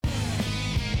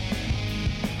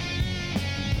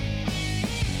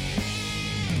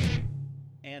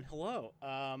hello.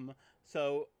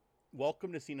 So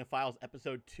welcome to Cinephiles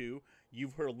episode 2.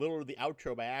 You've heard a little of the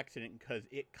outro by accident because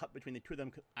it cut between the two of them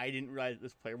because I didn't realize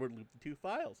this player would loop the two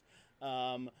files.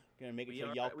 Gonna make it We so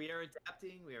are y'all. we are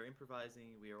adapting, we are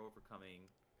improvising, we are overcoming.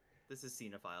 This is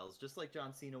Cinephiles, just like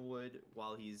John Cena would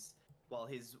while his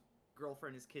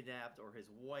girlfriend is kidnapped or his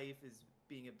wife is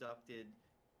being abducted.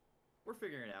 We're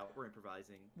figuring it out. We're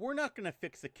improvising. We're not gonna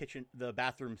fix the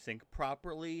bathroom sink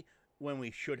properly when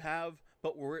we should have,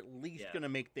 but we're at least Yeah. gonna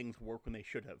make things work when they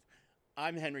should have.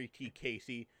 I'm Henry T.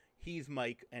 Casey. He's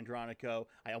Mike Andronico.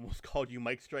 I almost called you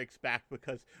Mike Strikes Back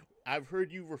because I've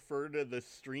heard you refer to the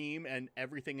stream and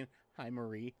everything. Hi,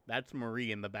 Marie. That's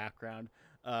Marie in the background.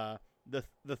 The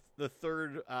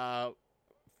third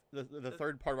the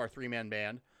third part of our 3-man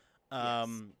band. Yes.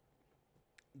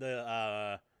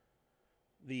 The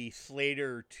the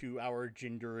Slater to our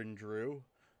Ginger and Drew.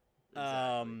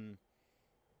 Exactly.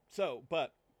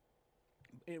 But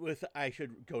I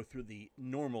should go through the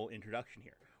normal introduction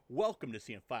here. Welcome to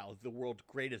Cinephiles, the world's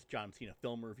greatest John Cena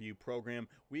film review program.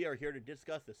 We are here to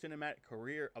discuss the cinematic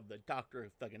career of the Doctor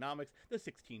of Thugonomics, the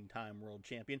 16-time world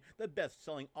champion, the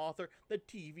best-selling author, the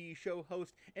TV show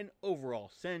host, and overall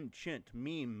sentient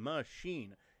meme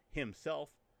machine himself,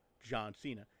 John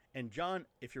Cena. And John,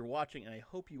 if you're watching, and I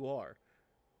hope you are,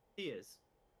 He is.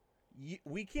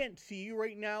 we can't see you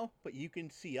right now, but you can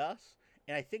see us,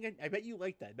 and I bet you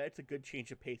like that. I bet it's a good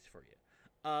change of pace for you.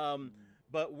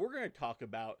 But we're going to talk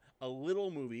about a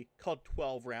little movie called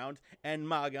 12 Rounds. And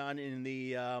Magan in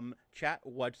the chat,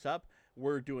 what's up?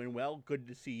 We're doing well. Good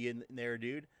to see you in there,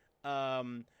 dude. How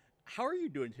are you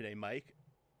doing today, Mike?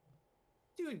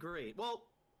 Doing great. Well,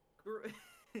 great.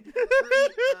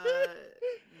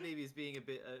 Maybe it's being a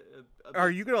bit. Are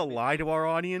you going to lie to our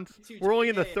audience? We're only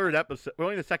in the third episode. We're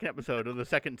only in the second episode of the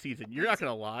second season. You're not going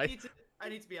to lie. I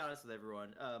need to be honest with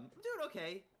everyone. I'm doing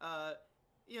okay.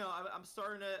 I'm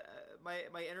starting to.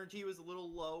 My energy was a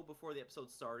little low before the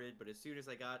episode started, but as soon as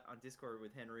I got on Discord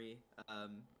with Henry,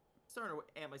 starting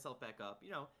to amp myself back up.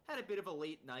 Had a bit of a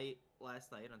late night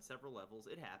last night on several levels.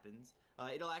 It happens.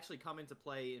 It'll actually come into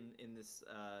play in this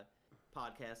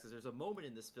podcast because there's a moment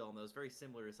in this film that was very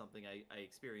similar to something I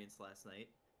experienced last night.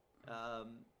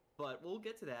 But we'll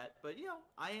get to that. But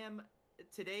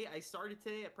I started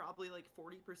today at probably like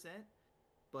 40%.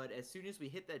 But as soon as we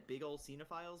hit that big old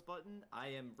Cinephiles button, I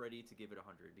am ready to give it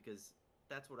 100 because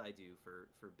that's what I do for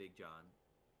Big John.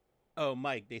 Oh,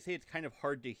 Mike, they say it's kind of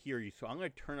hard to hear you, so I'm going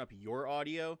to turn up your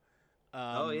audio.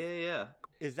 Oh, yeah.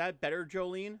 Is that better,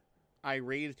 Jolene? I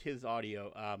raised his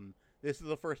audio. This is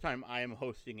the first time I am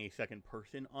hosting a second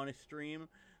person on a stream.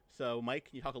 So, Mike,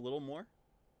 can you talk a little more?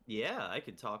 Yeah, I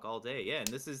could talk all day. Yeah, and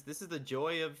this is the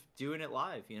joy of doing it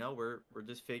live. We're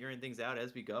just figuring things out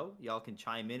as we go. Y'all can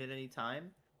chime in at any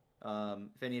time.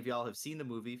 If any of y'all have seen the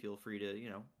movie, feel free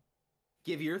to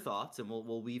give your thoughts, and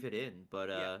we'll weave it in.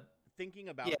 But thinking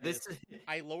about this,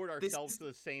 I lowered ourselves to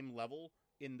the same level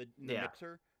in the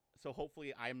mixer, so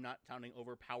hopefully I'm not sounding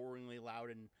overpoweringly loud.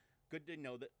 And good to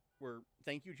know that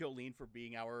Thank you, Jolene, for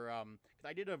being our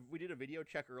because we did a video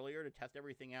check earlier to test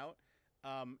everything out.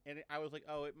 And I was like,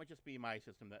 oh, it might just be my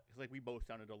system because we both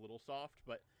sounded a little soft,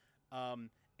 but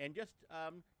and just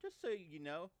so you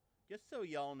know, just so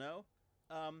y'all know,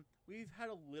 we've had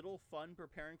a little fun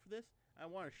preparing for this. I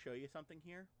want to show you something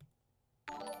here.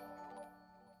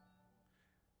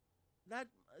 I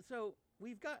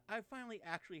finally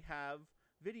actually have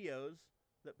videos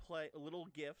that play little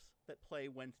GIFs that play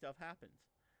when stuff happens.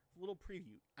 It's a little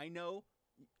preview. I know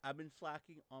I've been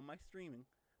slacking on my streaming,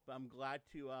 but I'm glad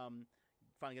to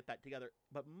finally get that together.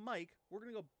 But Mike, we're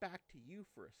gonna go back to you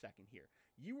for a second here.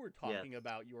 You were talking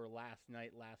about your last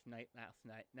night.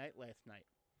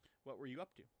 What were you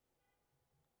up to?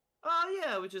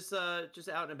 Yeah, we just out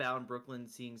and about in Brooklyn,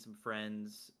 seeing some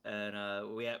friends, and I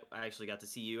actually got to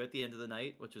see you at the end of the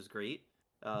night, which was great.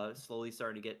 Slowly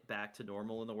starting to get back to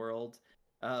normal in the world,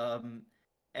 and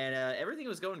everything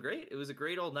was going great. It was a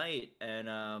great old night,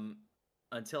 and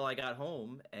until I got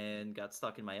home and got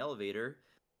stuck in my elevator,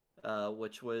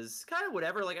 which was kind of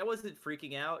whatever. Like I wasn't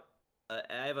freaking out.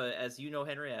 As you know,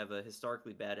 Henry, I have a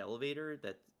historically bad elevator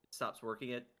that stops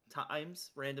working at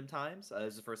random times. It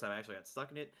was the first time I actually got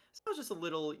stuck in it. So it was just a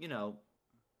little,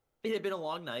 it had been a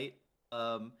long night.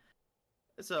 So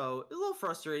it was a little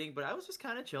frustrating, but I was just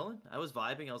kind of chilling. I was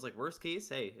vibing. I was like, worst case,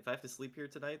 hey, if I have to sleep here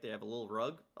tonight, they have a little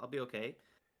rug. I'll be okay.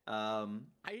 I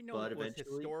didn't know it was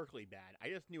historically bad. I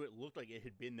just knew it looked like it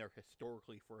had been there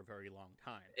historically for a very long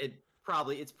time. It's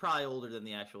probably older than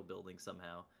the actual building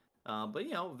somehow. But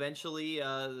eventually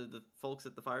the folks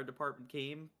at the fire department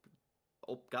came,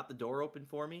 got the door open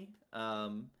for me.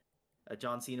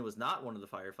 John Cena was not one of the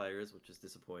firefighters, which is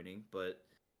disappointing, but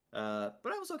But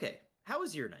I was okay. How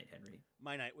was your night, Henry?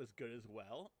 My night was good as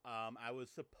well. I was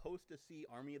supposed to see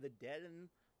Army of the Dead, and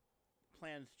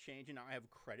plans change, and now I have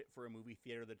credit for a movie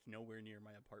theater that's nowhere near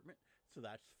my apartment, so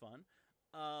that's fun.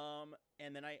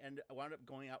 And then I wound up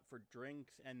going out for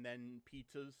drinks and then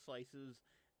pizzas, slices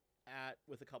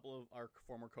with a couple of our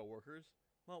former coworkers.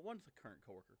 Well, one's a current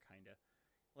coworker, kinda.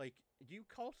 Like, do you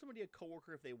call somebody a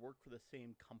coworker if they work for the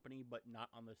same company but not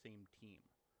on the same team?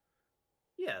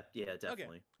 Yeah,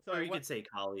 definitely. Okay. So or you could say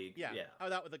colleague. Yeah, I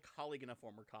was out with a colleague and a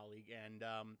former colleague, and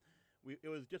it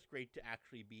was just great to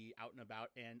actually be out and about.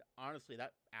 And honestly,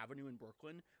 that avenue in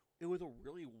Brooklyn, it was a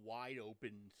really wide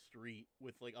open street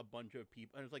with like a bunch of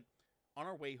people. And it was like on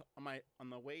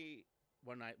the way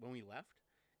when we left,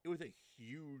 it was a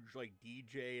huge like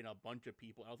DJ and a bunch of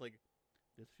people. I was like,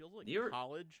 this feels like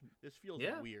college. This feels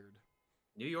weird.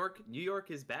 New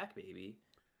York is back, baby.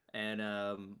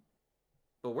 And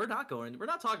but we're not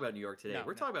talking about New York today.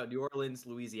 We're talking about New Orleans,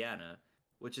 Louisiana,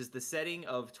 which is the setting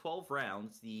of 12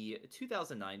 Rounds, the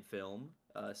 2009 film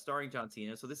starring John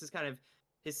Cena. So this is kind of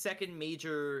his second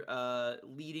major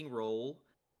leading role.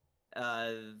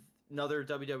 Another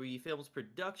WWE Films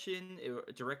production,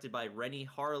 directed by Renny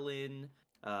Harlin.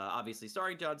 Obviously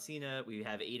starring John Cena. We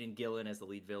have Aidan Gillen as the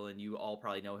lead villain. You all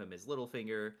probably know him as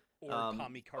Littlefinger. Or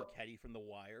Tommy Carcetti from The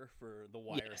Wire, for the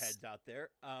Wire heads out there.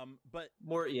 But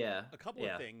a couple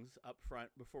of things up front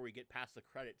before we get past the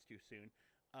credits too soon.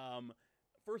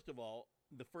 First of all,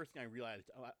 the first thing I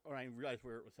realized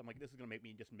where it was, I'm like, this is going to make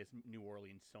me just miss New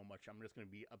Orleans so much. I'm just going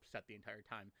to be upset the entire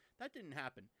time. That didn't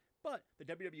happen. But the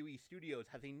WWE Studios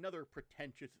has another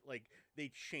pretentious, like,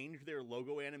 they changed their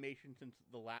logo animation since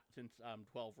the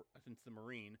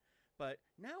Marine. But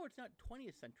now it's not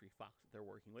 20th Century Fox that they're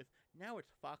working with. Now it's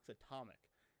Fox Atomic.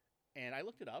 And I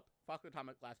looked it up. Fox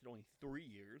Atomic lasted only 3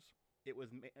 years. It was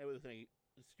a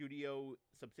studio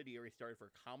subsidiary started for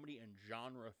comedy and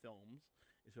genre films,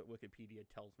 is what Wikipedia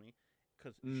tells me.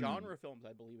 Because genre films,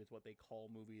 I believe, is what they call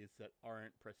movies that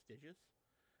aren't prestigious.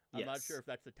 I'm not sure if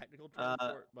that's the technical term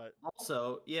for it, but...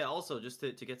 Also, just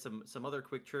to get some other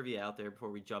quick trivia out there before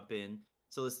we jump in.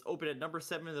 So this opened at number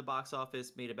 7 in the box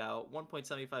office, made about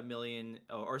 1.75 million.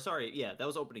 That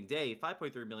was opening day,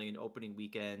 5.3 million opening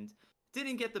weekend.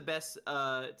 Didn't get the best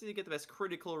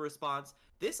critical response.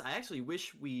 This I actually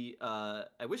wish I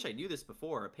knew this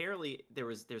before. Apparently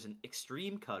there's an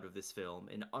extreme cut of this film,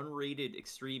 an unrated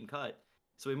extreme cut.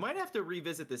 So we might have to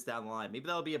revisit this down the line. Maybe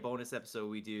that'll be a bonus episode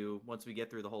we do once we get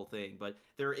through the whole thing. But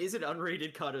there is an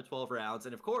unrated cut of 12 Rounds,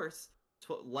 and of course,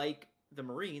 like the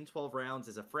Marine, 12 Rounds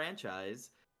is a franchise.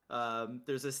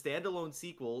 There's a standalone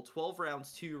sequel, 12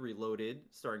 Rounds 2 Reloaded,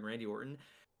 starring Randy Orton.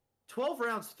 12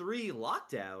 Rounds 3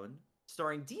 Lockdown,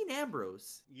 starring Dean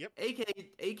Ambrose. Yep.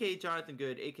 A.K.A. Jonathan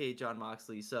Good, A.K.A. John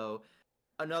Moxley. So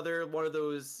another one of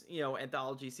those,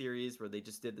 anthology series where they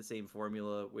just did the same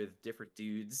formula with different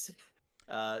dudes.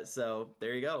 So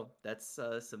there you go. That's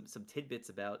some tidbits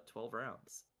about 12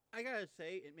 Rounds. I gotta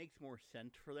say, it makes more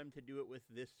sense for them to do it with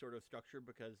this sort of structure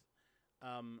because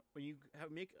when you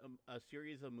make a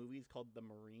series of movies called The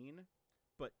Marine,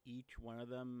 but each one of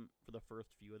them, for the first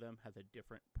few of them, has a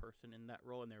different person in that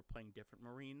role and they're playing different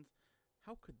Marines,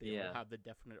 how could they all have the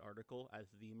definite article as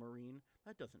the Marine?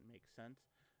 That doesn't make sense.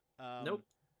 Nope.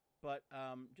 But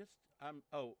I'm just trying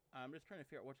to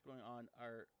figure out what's going on.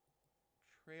 Our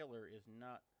trailer is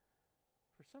not,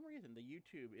 for some reason, the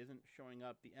YouTube isn't showing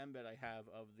up. The embed I have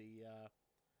of the,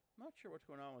 I'm not sure what's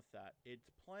going on with that. It's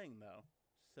playing though.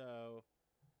 So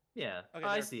yeah, okay,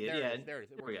 I see it. There it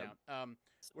is. It worked out.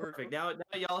 Perfect. Now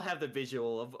y'all have the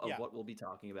visual of what we'll be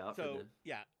talking about. So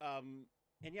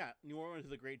New Orleans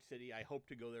is a great city. I hope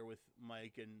to go there with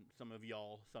Mike and some of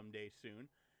y'all someday soon.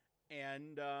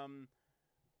 And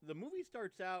the movie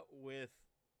starts out with,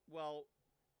 well,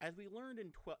 as we learned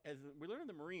in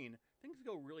The Marine, things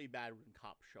go really bad when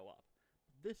cops show up.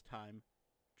 This time,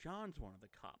 John's one of the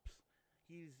cops.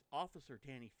 He's Officer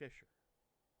Danny Fisher.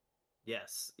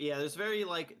 Yes. Yeah, there's very,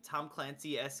 Tom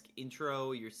Clancy-esque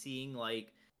intro. You're seeing,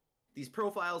 these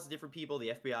profiles of different people.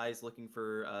 The FBI is looking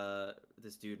for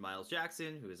this dude, Miles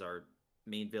Jackson, who is our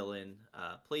main villain,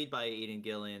 played by Aidan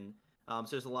Gillen. So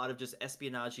there's a lot of just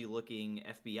espionage-looking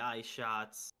FBI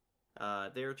shots.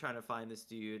 They're trying to find this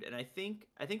dude. And I think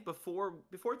before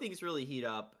things really heat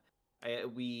up,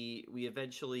 we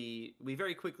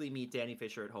very quickly meet Danny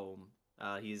Fisher at home.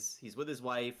 He's with his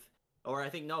wife. Or I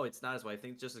think, no, it's not his wife. I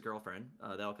think it's just his girlfriend.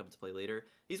 That'll come to play later.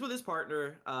 He's with his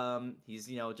partner. He's,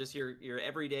 just your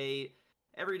everyday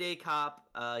cop.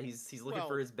 He's looking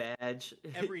for his badge.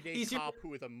 Everyday cop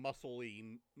who is a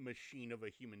muscly machine of a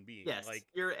human being. Yes,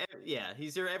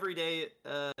 he's your everyday,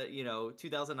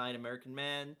 2009 American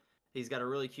man. He's got a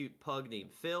really cute pug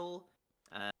named Phil.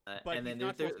 But and he's then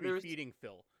not supposed to be there's feeding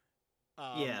Phil.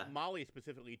 yeah. Molly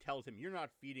specifically tells him, "You're not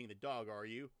feeding the dog, are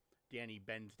you?" Danny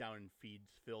bends down and feeds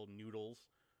Phil noodles,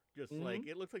 just like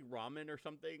it looks like ramen or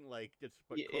something, like just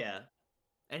but cooked. Yeah.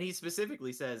 And he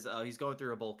specifically says he's going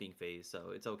through a bulking phase,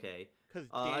 so it's okay. Because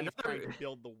Danny's trying to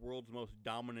build the world's most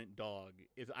dominant dog.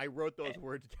 I wrote those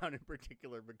words down in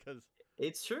particular because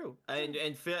it's true,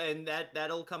 and Phil, and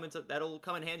that'll come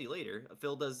in handy later.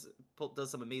 Phil does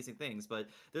some amazing things, but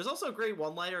there's also a great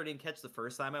one-liner I didn't catch the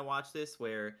first time I watched this,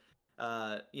 where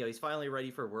he's finally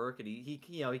ready for work, and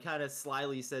he kind of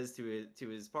slyly says to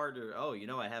his partner, "Oh,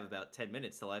 I have about 10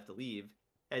 minutes till I have to leave,"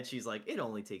 and she's like, "It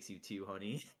only takes you 2,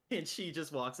 honey," and she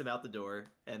just walks him out the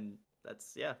door, and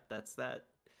that's that.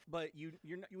 But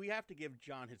we have to give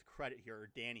John his credit here, or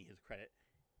Danny his credit.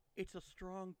 It's a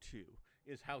strong 2,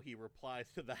 is how he replies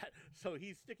to that. So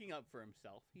he's sticking up for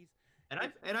himself.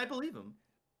 And I believe him.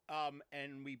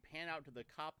 And we pan out to the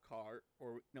cop car,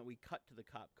 or no, we cut to the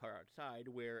cop car outside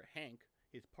where Hank,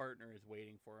 his partner, is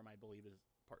waiting for him. I believe his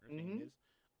partner's name is.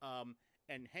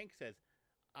 And Hank says,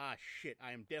 "Ah, shit,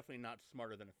 I am definitely not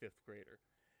smarter than a 5th grader,"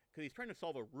 because he's trying to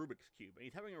solve a Rubik's Cube, and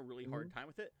he's having a really hard time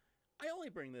with it. I only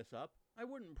bring this up. I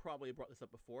wouldn't probably have brought this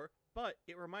up before, but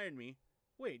it reminded me,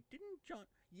 wait, didn't John...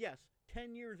 Yes,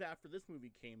 10 years after this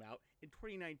movie came out, in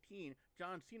 2019,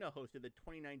 John Cena hosted the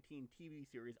 2019 TV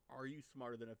series Are You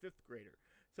Smarter Than a 5th Grader?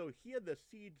 So he had the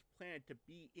seeds planted to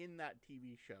be in that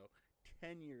TV show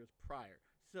 10 years prior.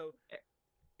 So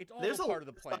it's all part of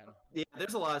the plan.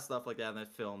 There's a lot of stuff like that in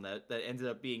that film that ended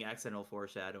up being accidental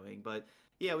foreshadowing. But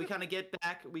yeah, we kind of get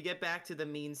back to the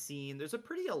main scene. There's a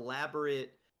pretty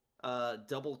elaborate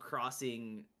double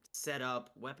crossing setup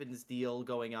weapons deal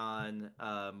going on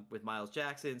with Miles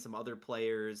Jackson, some other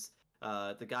players.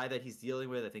 The guy that he's dealing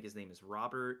with, I think his name is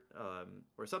Robert,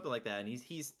 or something like that, and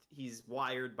he's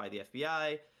wired by the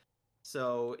FBI.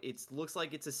 So it looks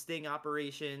like it's a sting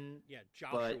operation. Yeah,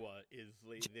 Joshua is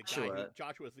the guy.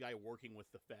 Joshua's the guy working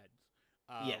with the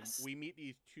feds. Yes, we meet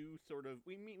these two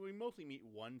we mostly meet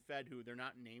one Fed who they're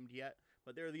not named yet,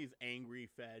 but they're these angry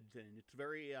Feds, and it's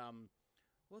very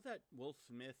what was that Will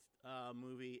Smith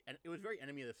movie? And it was very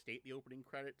Enemy of the State, the opening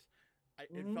credits.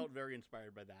 It felt very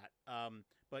inspired by that.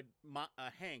 But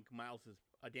Hank,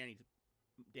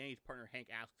 Danny's partner, Hank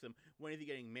asks him, when is he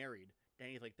getting married?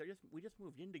 Danny's like, we just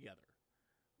moved in together.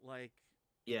 Like,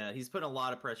 yeah, he's putting a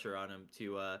lot of pressure on him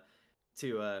to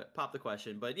pop the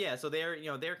question. But yeah, so they're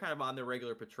kind of on their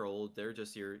regular patrol. They're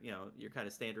just your kind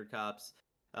of standard cops,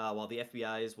 while the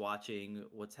FBI is watching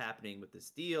what's happening with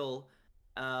this deal.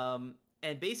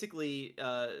 And basically,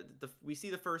 we see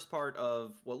the first part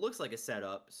of what looks like a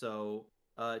setup. So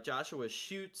Joshua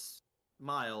shoots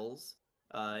Miles.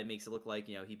 It makes it look like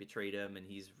he betrayed him, and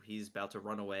he's about to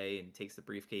run away and takes the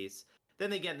briefcase. Then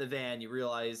they get in the van. You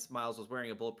realize Miles was wearing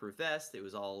a bulletproof vest. It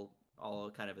was all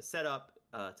kind of a setup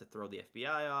to throw the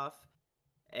FBI off.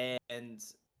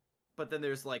 But then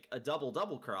there's like a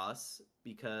double cross,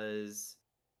 because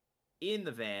in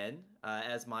the van,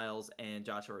 as Miles and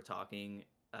Joshua are talking,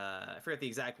 I forget the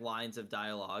exact lines of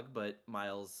dialogue, but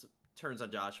Miles turns on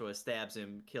Joshua, stabs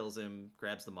him, kills him,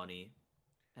 grabs the money,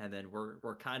 and then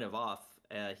we're kind of off.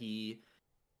 He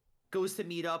goes to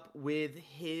meet up with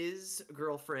his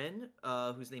girlfriend,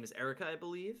 whose name is Erica, I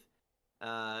believe.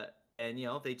 And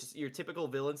they just your typical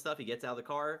villain stuff. He gets out of the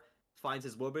car, finds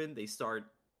his woman, they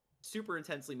start super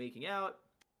intensely making out,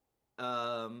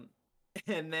 and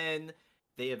then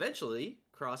they eventually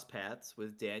cross paths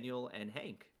with Daniel and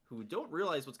Hank, who don't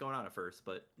realize what's going on at first,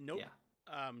 but nope.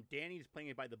 Yeah. Danny's playing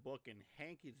it by the book, and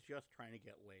Hank is just trying to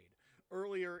get laid.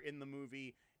 Earlier in the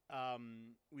movie,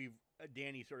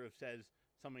 Danny sort of says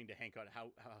something to Hank on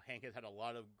how Hank has had a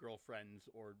lot of girlfriends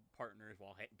or partners,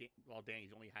 while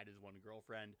Danny's only had his one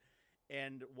girlfriend.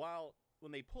 And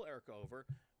when they pull Erica over,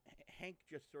 Hank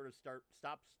just sort of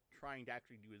stops trying to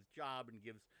actually do his job and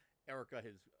gives Erica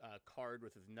his card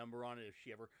with his number on it if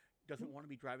she ever doesn't want to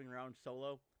be driving around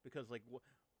solo, because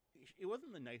it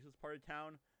wasn't the nicest part of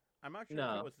town. I'm not sure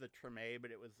if it was the Treme,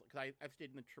 but it was, because I've stayed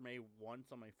in the Treme once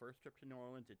on my first trip to New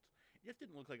Orleans. It just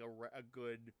didn't look like a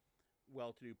good,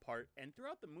 well-to-do part. And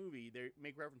throughout the movie, they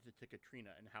make references to Katrina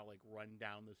and how run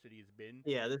down the city has been.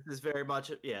 Yeah, this is very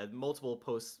much multiple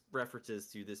post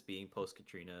references to this being post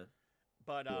Katrina.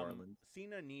 But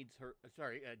Cena needs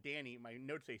Danny. My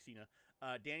notes say Cena.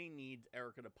 Danny needs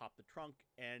Erica to pop the trunk,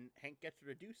 and Hank gets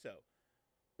her to do so.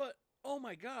 But oh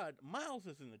my God, Miles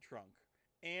is in the trunk,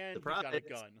 and he's got a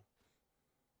gun.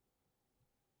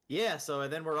 Yeah, so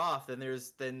then we're off. Then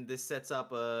this sets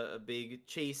up a big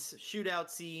chase shootout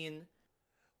scene.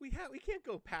 We can't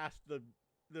go past the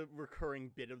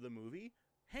recurring bit of the movie.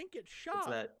 Hank gets shot. What's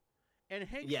that? And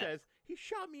Hank says, he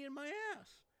shot me in my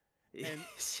ass. And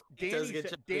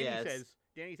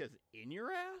Danny says, in your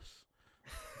ass?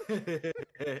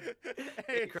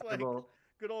 Incredible. Like,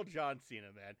 good old John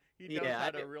Cena, man. He knows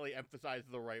how to really emphasize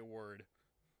the right word.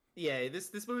 Yeah,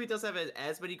 this movie doesn't have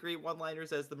as many great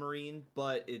one-liners as The Marine,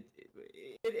 but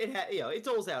it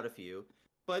doles out a few.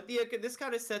 But this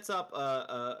kind of sets up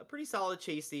a pretty solid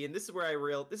chase scene. This is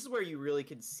where you really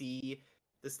can see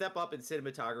the step up in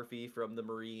cinematography from The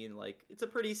Marine. Like, it's a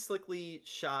pretty slickly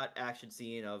shot action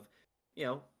scene of,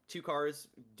 two cars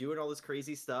doing all this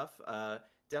crazy stuff.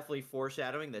 Definitely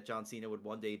foreshadowing that John Cena would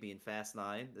one day be in Fast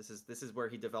 9. This is where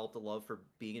he developed a love for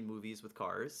being in movies with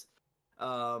cars.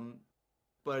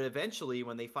 But eventually,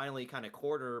 when they finally kind of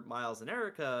corner Miles and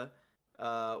Erica,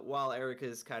 while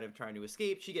Erica's kind of trying to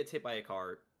escape, she gets hit by a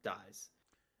car, dies.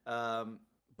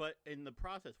 But in the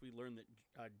process, we learn that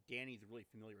Danny's really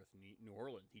familiar with New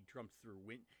Orleans. He jumps through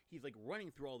he's like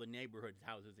running through all the neighborhoods'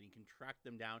 houses, and he can track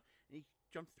them down. And he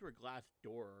jumps through a glass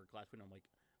door or a glass window. I'm like,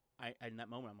 in that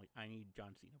moment, I'm like, I need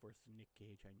John Cena versus Nick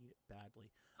Cage. I need it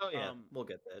badly. Oh yeah, we'll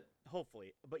get that.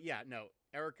 Hopefully, but yeah, no.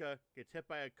 Erica gets hit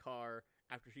by a car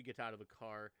after she gets out of the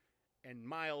car, and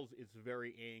Miles is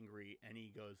very angry, and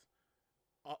he goes,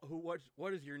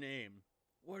 what is your name?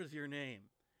 What is your name?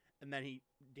 And then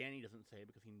Danny doesn't say it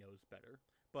because he knows better.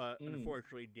 But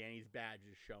unfortunately, Danny's badge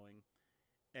is showing,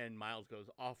 and Miles goes,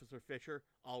 Officer Fisher,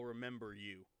 I'll remember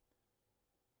you.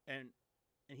 And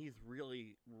he's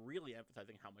really, really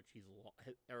emphasizing how much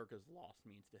Erica's loss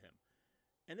means to him.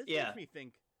 And this makes me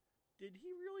think, did he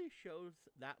really show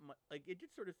that much? Like, it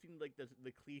just sort of seemed like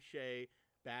the cliche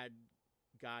bad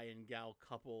guy and gal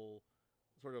couple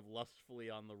sort of lustfully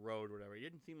on the road or whatever. It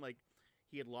didn't seem like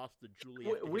he had lost the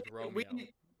Juliet to his Romeo.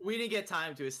 We didn't get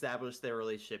time to establish their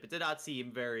relationship. It did not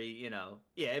seem very,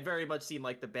 it very much seemed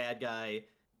like the bad guy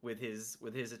with his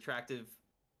attractive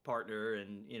partner,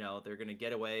 and, they're going to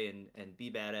get away and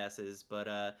be badasses. But,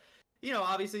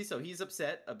 obviously, so he's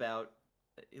upset about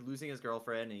losing his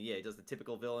girlfriend, and he does the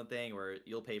typical villain thing where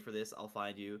you'll pay for this, I'll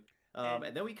find you.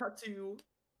 And then we cut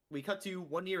to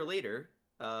 1 year later,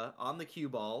 on the cue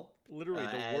ball. Literally,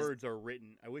 the words are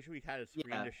written. I wish we had a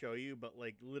screen to show you, but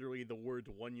literally the words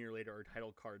 1 year later are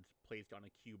title cards placed on a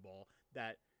cue ball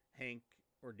that Hank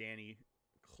or Danny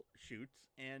shoots,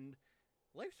 and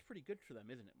life's pretty good for them,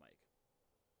 isn't it, Mike?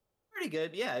 Pretty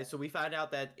good, yeah. So we find out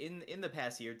that in the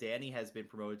past year, Danny has been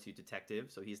promoted to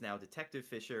detective, so he's now Detective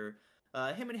Fisher.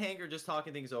 Him and Hank are just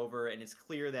talking things over, and it's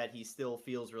clear that he still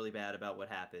feels really bad about what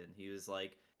happened. He was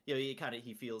like,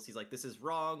 he's like, this is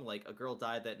wrong. Like, a girl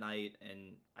died that night,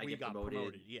 and we got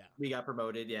promoted. Yeah, we got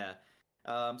promoted. Yeah.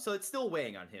 So it's still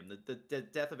weighing on him. The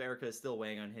death of Erica is still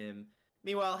weighing on him.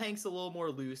 Meanwhile, Hank's a little more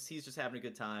loose. He's just having a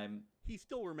good time. He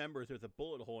still remembers there's a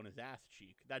bullet hole in his ass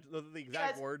cheek. Those are the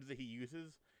exact words that he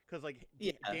uses. Because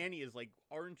Danny is like,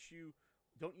 don't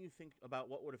you think about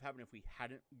what would have happened if we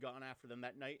hadn't gone after them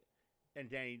that night? And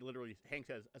Hank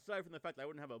says, aside from the fact that I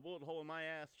wouldn't have a bullet hole in my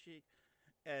ass cheek,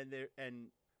 and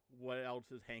what else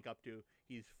is Hank up to?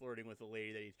 He's flirting with a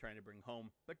lady that he's trying to bring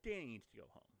home, but Danny needs to go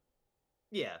home.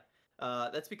 Yeah,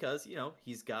 that's because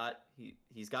he's got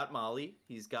Molly,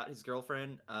 he's got his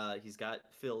girlfriend, he's got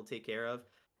Phil to take care of,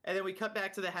 and then we cut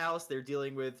back to the house. They're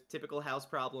dealing with typical house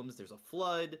problems. There's a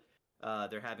flood.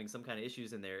 They're having some kind of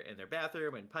issues in their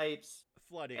bathroom and pipes.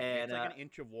 Flooding. And, it's like an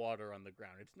inch of water on the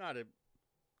ground. It's not a.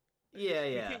 Yeah.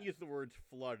 You can't use the words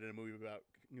flood in a movie about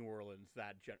New Orleans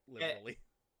that literally.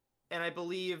 And I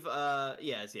believe,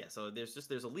 so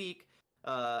there's a leak.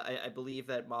 I believe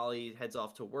that Molly heads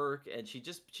off to work, and she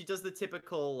does the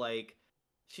typical,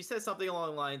 she says something along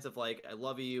the lines of, I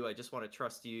love you, I just want to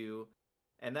trust you.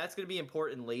 And that's going to be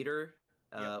important later,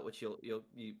 which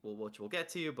we'll get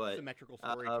to, but symmetrical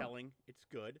storytelling, it's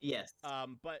good. Yes.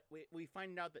 But we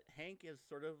find out that Hank is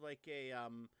sort of like a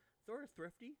sort of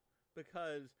thrifty,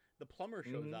 because the plumber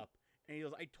shows up and he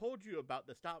goes, I told you about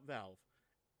the stop valve,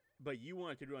 but you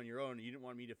wanted to do it on your own, and you didn't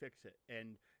want me to fix it.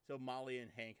 And so Molly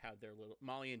and Danny had their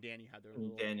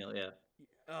little Daniel, yeah.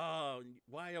 Oh,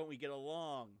 why don't we get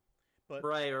along? But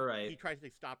right. He tries to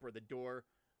stop her at the door,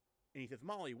 and he says,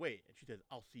 Molly, wait. And she says,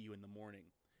 I'll see you in the morning.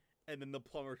 And then the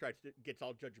plumber gets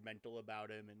all judgmental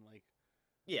about him, and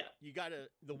you gotta,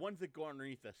 the ones that go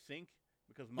underneath the sink,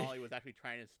 because Molly was actually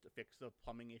trying to fix the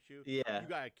plumbing issue. Yeah, you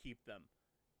gotta keep them.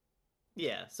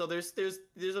 Yeah, so there's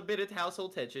a bit of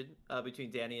household tension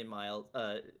between Danny and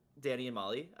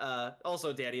Molly.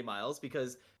 Also Danny and Miles,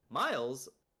 because Miles.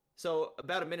 So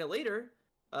about a minute later,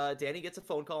 Danny gets a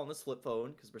phone call on this flip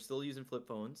phone, because we're still using flip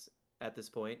phones at this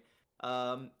point.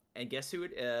 And guess who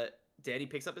Danny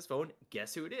picks up his phone.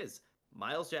 Guess who it is?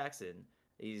 Miles Jackson.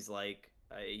 He's like,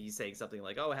 he's saying something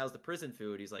like, "Oh, how's the prison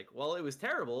food?" He's like, "Well, it was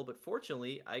terrible, but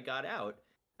fortunately, I got out."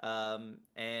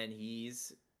 And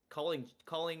he's calling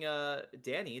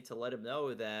Danny to let him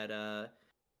know that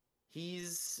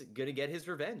he's gonna get his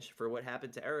revenge for what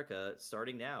happened to Erica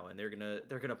starting now, and they're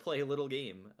gonna play a little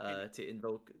game to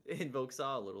invoke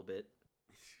Saw a little bit.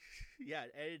 Yeah,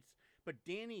 but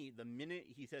Danny, the minute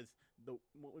he says the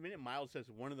minute Miles says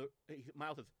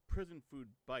Miles says prison food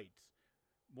bites,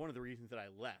 one of the reasons that I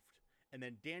left, and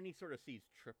then Danny sort of sees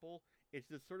triple. It's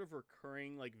this sort of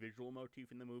recurring like visual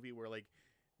motif in the movie where like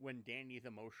when Danny's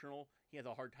emotional, he has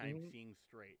a hard time seeing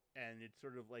straight, and it's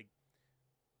sort of like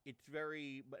it's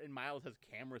very. And Miles has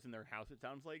cameras in their house. It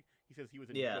sounds like he says he was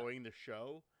enjoying the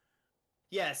show.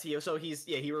 Yes, he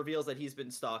reveals that he's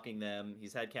been stalking them.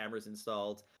 He's had cameras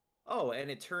installed. Oh, and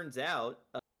it turns out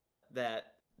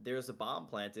that there's a bomb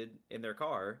planted in their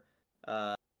car.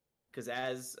 Because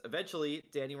as eventually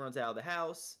Danny runs out of the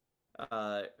house,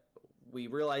 we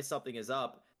realize something is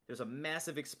up. There's a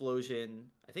massive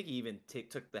explosion. I think he even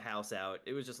took the house out.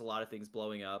 It was just a lot of things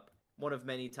blowing up. One of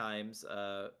many times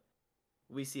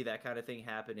we see that kind of thing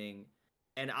happening.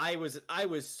 And I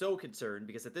was so concerned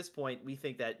because at this point we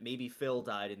think that maybe Phil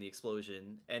died in the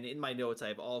explosion. And in my notes I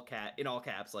have in all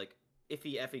caps like, if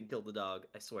he effing killed the dog,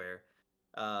 I swear.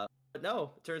 But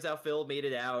no, it turns out Phil made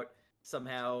it out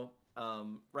somehow.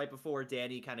 Right before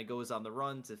Danny kind of goes on the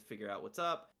run to figure out what's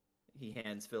up, he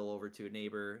hands Phil over to a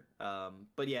neighbor.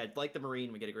 But yeah, like the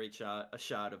Marine, we get a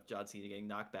shot of John Cena getting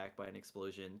knocked back by an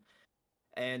explosion.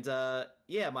 And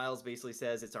yeah, Miles basically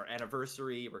says it's our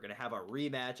anniversary. We're gonna have a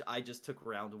rematch. I just took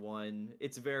round one.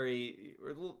 It's very,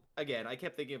 again, I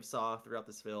kept thinking of Saw throughout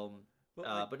this film.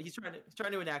 But he's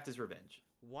trying to enact his revenge.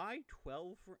 Why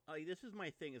 12? This is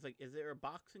my thing. Is like, is there a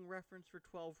boxing reference for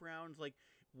 12 rounds? Like,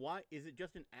 why is it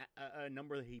just a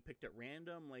number that he picked at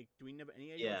random? Like, do we have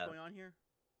any idea what's going on here?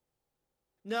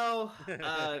 No, no,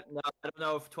 I don't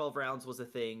know if 12 rounds was a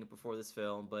thing before this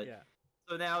film, but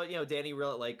so now Danny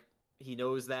really like he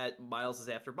knows that Miles is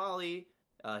after Molly.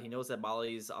 He knows that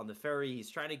Molly's on the ferry.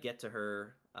 He's trying to get to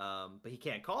her, but he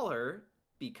can't call her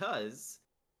because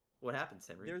what happens,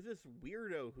 Henry? There's this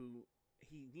weirdo who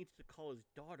he needs to call his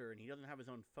daughter, and he doesn't have his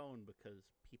own phone because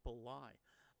people lie.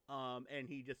 And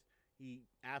he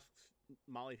asks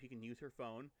Molly if he can use her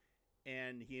phone,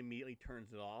 and he immediately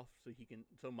turns it off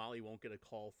so Molly won't get a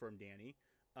call from Danny.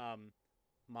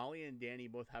 Molly and Danny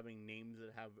both having names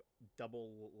that have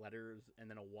double letters and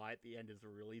then a Y at the end is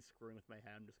really screwing with my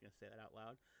head. I'm just gonna say that out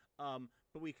loud.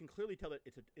 But we can clearly tell that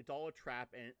it's all a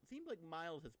trap, and it seems like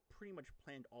Miles has pretty much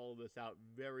planned all of this out.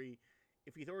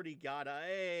 If he's already got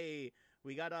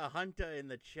we got a Hunter in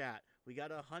the chat. We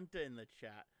got a Hunter in the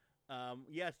chat.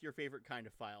 Yes, your favorite kind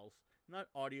of files, not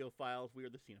audio files. We are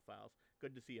the Cinephiles.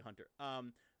 Good to see you, Hunter.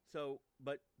 So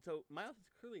Miles has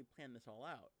clearly planned this all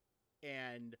out,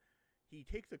 and he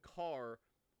takes a car.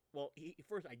 Well, he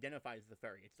first identifies the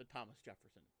ferry. It's the Thomas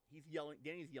Jefferson. He's yelling.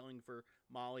 Danny's yelling for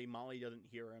Molly. Molly doesn't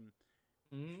hear him.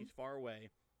 She's far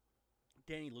away.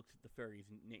 Danny looks at the ferry's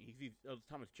name. He sees it's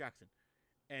Thomas Jackson,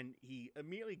 and he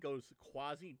immediately goes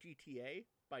quasi GTA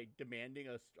by demanding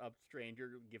a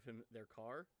stranger give him their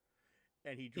car,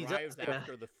 and he drives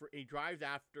after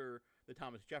the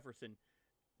Thomas Jefferson,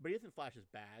 but he doesn't flash his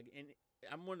bag. And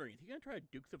I'm wondering, is he gonna try to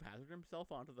Dukes of Hazzard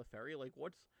himself onto the ferry? Like,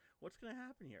 what's gonna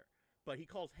happen here? But he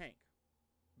calls Hank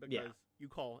because you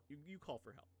call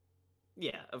for help.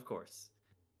 Yeah, of course.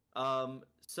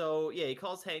 So yeah, he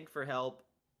calls Hank for help.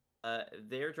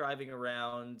 They're driving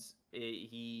around.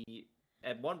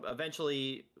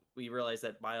 Eventually we realize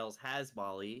that Miles has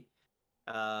Molly.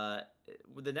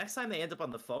 The next time they end up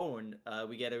on the phone,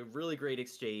 we get a really great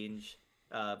exchange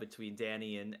between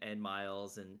Danny and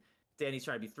Miles, and Danny's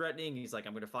trying to be threatening. He's like,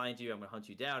 "I'm going to find you. I'm going to hunt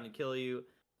you down and kill you."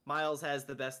 Miles has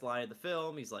the best line of the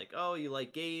film. He's like, "Oh, you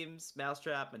like games?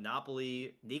 Mousetrap,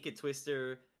 Monopoly, Naked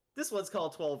Twister. This one's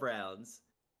called 12 rounds."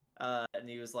 And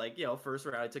he was like, first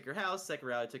round I took your house, second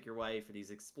round I took your wife, and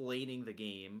he's explaining the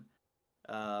game.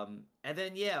 And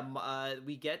then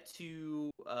we cut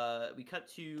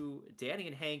to Danny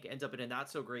and Hank end up in a not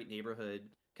so great neighborhood,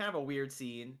 kind of a weird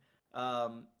scene.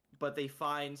 But they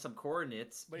find some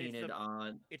coordinates painted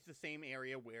on. It's the same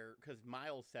area because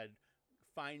Miles said,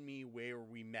 "Find me where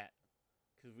we met."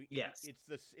 Because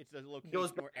it's the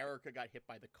location where Erica got hit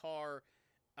by the car.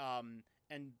 And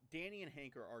Danny and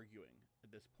Hank are arguing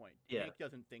at this point. Yeah. Hank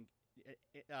doesn't think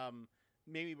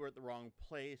maybe we're at the wrong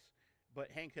place, but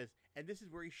Hank says, and this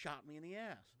is where he shot me in the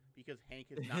ass, because Hank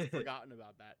has not forgotten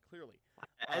about that, clearly.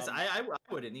 I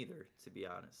wouldn't either, to be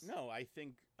honest. No, I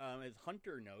think as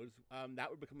Hunter knows, that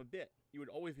would become a bit. You would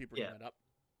always be bringing that up.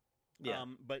 Yeah.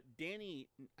 But Danny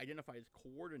identifies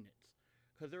coordinates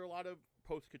because there are a lot of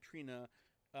post-Katrina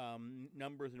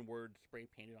numbers and words spray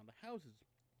painted on the houses.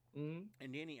 Mm-hmm.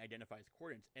 And Danny identifies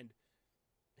coordinates, and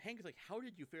Hank is like, "How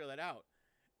did you figure that out?"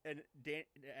 And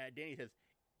Danny says,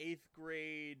 "8th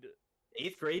grade."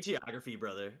 8th grade geography,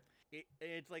 brother.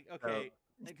 It's like, okay.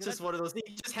 Just one of those. You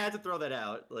just had to throw that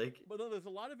out, like. But no, there's a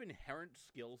lot of inherent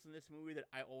skills in this movie that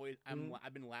I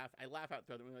laugh out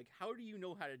throughout the movie. Like, how do you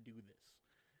know how to do this?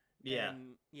 Yeah.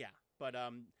 But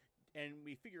and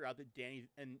we figure out that Danny,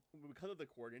 and because of the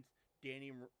coordinates,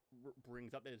 Danny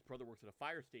brings up that his brother works at a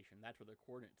fire station. That's where their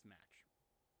coordinates match.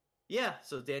 Yeah,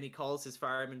 so Danny calls his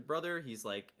fireman brother. He's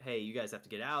like, "Hey, you guys have to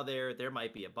get out of there. There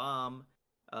might be a bomb."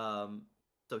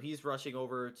 So he's rushing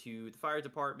over to the fire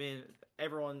department.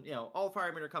 Everyone, all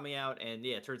firemen are coming out, and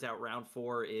yeah, it turns out round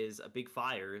 4 is a big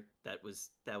fire that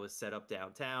was set up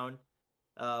downtown.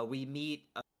 We meet,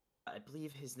 I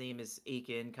believe his name is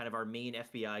Aiken, kind of our main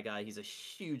FBI guy. He's a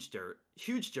huge jerk,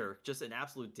 just an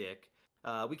absolute dick.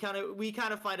 We kind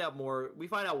of find out more. We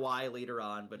find out why later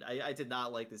on, but I did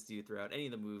not like this dude throughout any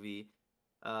of the movie.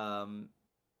 And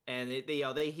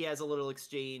he has a little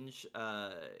exchange.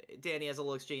 Danny has a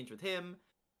little exchange with him,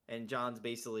 and John's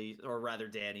basically, or rather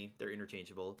Danny, they're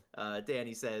interchangeable.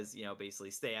 Danny says,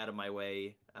 basically stay out of my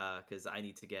way, because I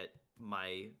need to get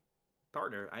my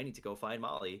partner. I need to go find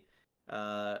Molly.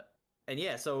 And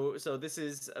yeah, so this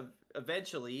is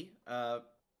eventually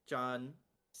John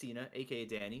Cena, aka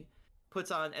Danny,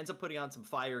 ends up putting on some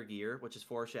fire gear, which is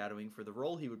foreshadowing for the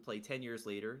role he would play 10 years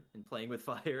later in Playing with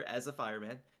Fire as a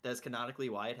fireman. That's canonically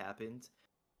why it happened.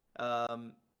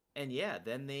 And yeah,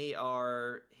 then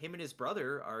him and his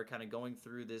brother are kind of going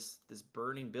through this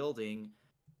burning building,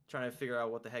 trying to figure out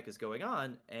what the heck is going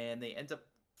on, and they end up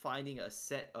finding a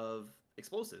set of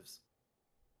explosives,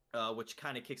 which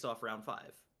kind of kicks off round 5.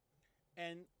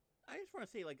 And I just want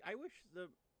to say, I wish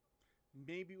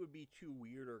maybe it would be too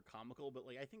weird or comical, but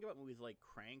I think about movies like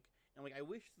Crank, and I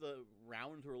wish the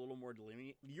rounds were a little more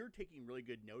delineated. You're taking really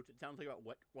good notes. It sounds like about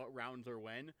what rounds are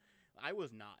when. I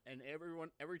was not, and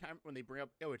every time when they bring up,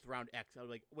 oh, it's round X, I was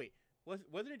like, wait,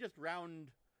 wasn't it just round?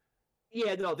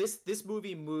 Yeah, no, this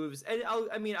movie moves, and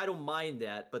I don't mind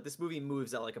that, but this movie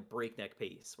moves at a breakneck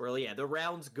pace, where the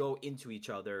rounds go into each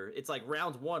other. It's like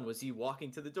round 1 was you walking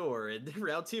to the door, and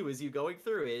round 2 is you going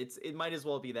through it. It might as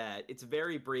well be that. It's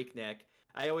very breakneck.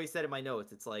 I always said in my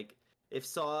notes, it's like if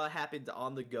Saw happened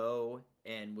on the go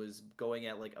and was going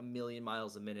at 1,000,000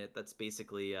 miles a minute. That's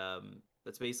basically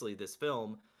this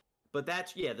film. But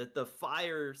the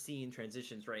fire scene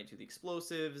transitions right into the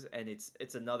explosives, and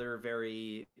it's another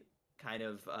very kind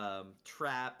of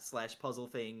trap/puzzle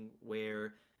thing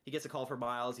where he gets a call from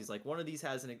Miles. He's like, one of these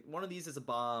is a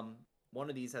bomb, one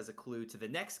of these has a clue to the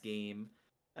next game,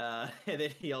 and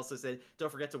then he also said, don't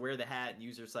forget to wear the hat and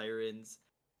use your sirens,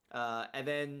 and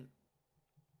then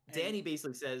Danny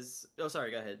basically says, oh,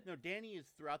 sorry, go ahead. No, Danny is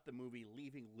throughout the movie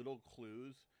leaving little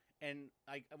clues, and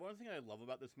one thing I love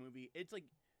about this movie, it's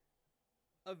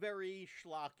a very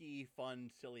schlocky,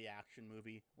 fun, silly action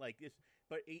movie like this,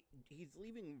 but he's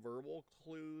leaving verbal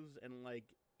clues, and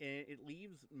it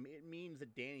means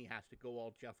that Danny has to go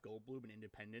all Jeff Goldblum in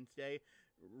Independence Day,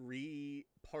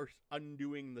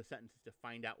 undoing the sentences to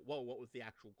find out, what was the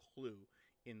actual clue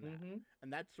in that. Mm-hmm.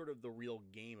 And that's sort of the real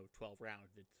game of 12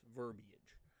 rounds. It's verbiage.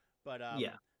 But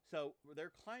so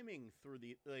they're climbing through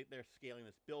they're scaling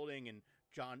this building, and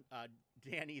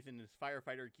Danny's in his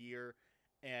firefighter gear,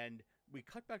 and we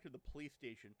cut back to the police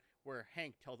station where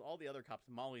Hank tells all the other cops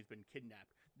Molly's been kidnapped.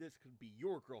 This could be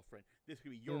your girlfriend. This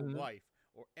could be your mm-hmm. wife,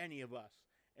 or any of us.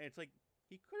 And it's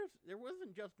he could have. There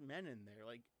wasn't just men in there,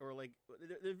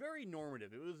 they're very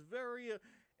normative. It was very.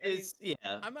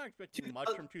 I'm not expecting much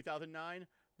from 2009,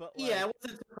 but I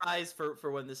wasn't surprised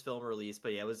for when this film released,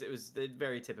 but yeah, it was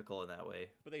very typical in that way.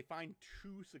 But they find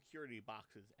 2 security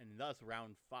boxes, and thus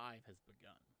round 5 has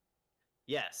begun.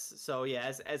 Yes. So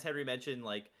yeah, as Henry mentioned,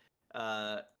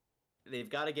 they've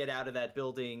got to get out of that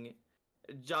building.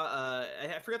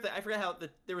 I forgot how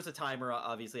there was a timer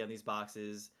obviously on these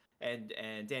boxes, and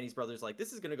Danny's brother's like,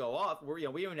 this is gonna go off. We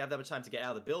don't even have that much time to get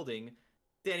out of the building.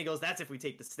 Danny goes, that's if we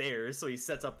take the stairs. So he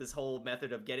sets up this whole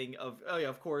method of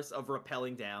of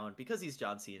rappelling down, because he's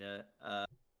John Cena.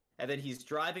 And then he's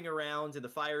driving around in the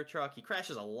fire truck. He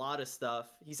crashes a lot of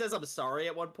stuff. He says, I'm sorry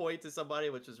at one point to somebody,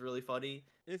 which was really funny.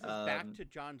 This is back to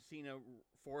John Cena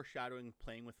foreshadowing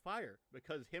Playing with Fire,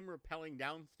 because him rappelling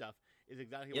down stuff is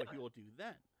exactly what he will do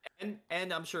then.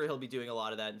 And I'm sure he'll be doing a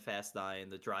lot of that in Fast 9,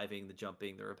 the driving, the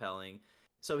jumping, the rappelling.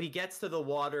 So he gets to the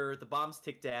water, the bombs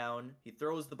tick down, he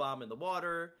throws the bomb in the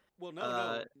water. Well,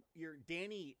 no.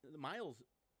 Miles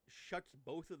shuts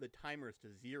both of the timers to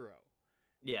 0.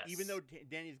 Yes. Even though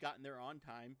Danny's gotten there on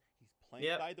time, he's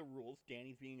playing by the rules.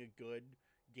 Danny's being a good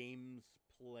games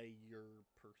player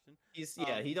person.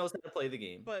 He knows how to play the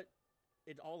game. But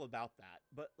it's all about that.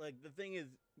 But like the thing is,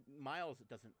 Miles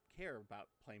doesn't care about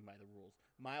playing by the rules.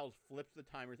 Miles flips the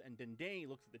timers, and then Danny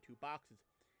looks at the two boxes,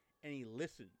 and he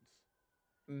listens,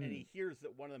 and he hears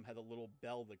that one of them has a little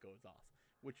bell that goes off,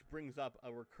 which brings up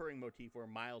a recurring motif where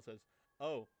Miles says,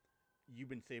 "Oh, you've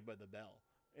been saved by the bell."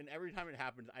 And every time it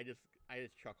happens, I just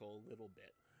chuckle a little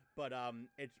bit. But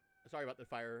it's sorry about the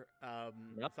fire.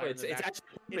 No, it's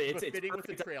fitting with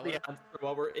the trailer.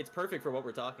 It's perfect for what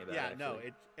we're talking about. Yeah, actually. no,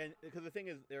 it's and because the thing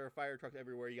is, there are fire trucks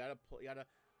everywhere. You gotta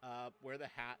wear the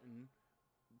hat and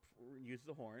use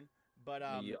the horn. But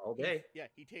all day.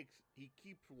 He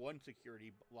keeps one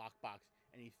security lockbox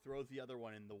and he throws the other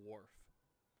one in the wharf.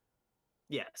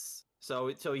 Yes. So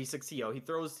he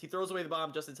throws away the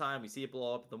bomb just in time. We see it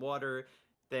blow up in the water.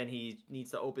 Then he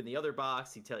needs to open the other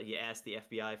box. He asked the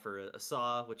FBI for a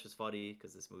saw, which is funny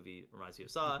because this movie reminds me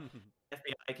of Saw.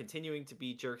 FBI continuing to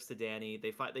be jerks to Danny.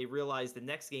 They realize the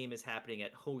next game is happening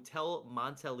at Hotel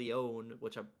Monteleone,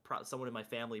 which someone in my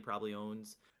family probably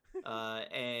owns.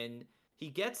 And he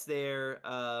gets there.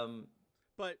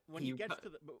 But when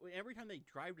every time they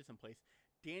drive to someplace,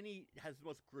 Danny has the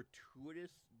most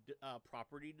gratuitous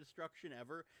property destruction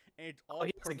ever, and it's all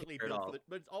perfectly built.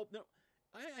 But it's all no.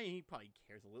 He probably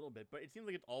cares a little bit, but it seems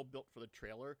like it's all built for the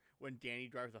trailer when Danny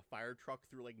drives a fire truck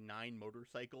through like 9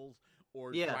 motorcycles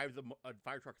or drives a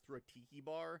fire truck through a tiki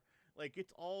bar. Like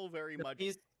it's all very much.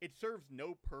 It serves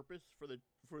no purpose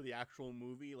for the actual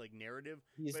movie like narrative,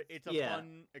 but it's a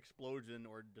fun explosion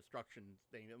or destruction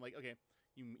thing. I'm like, okay,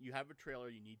 you have a trailer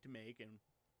you need to make, and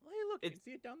well, hey, look, you can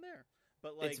see it down there.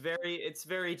 But like, it's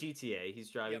very GTA. He's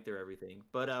driving through everything.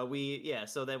 But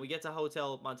so then we get to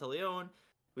Hotel Monteleone.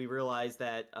 We realize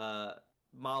that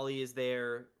Molly is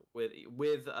there with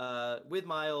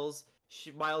Miles.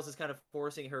 Miles is kind of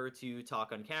forcing her to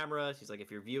talk on camera. She's like,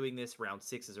 if you're viewing this, round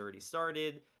 6 has already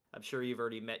started. I'm sure you've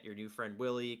already met your new friend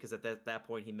Willie, because at that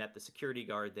point he met the security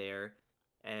guard there.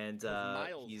 And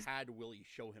Miles had Willie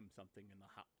show him something in the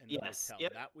hotel.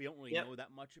 Yep. That we don't really know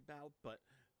that much about, but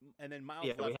and then Miles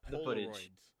left Polaroids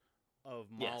of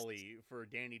Molly for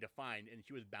Danny to find, and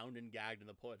she was bound and gagged in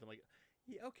the Polaroids. I'm like,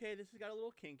 yeah, okay, this has got a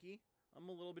little kinky. I'm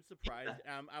a little bit surprised.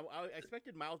 I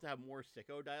expected Miles to have more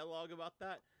sicko dialogue about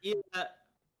that. Yeah,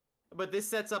 but this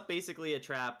sets up basically a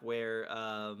trap where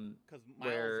because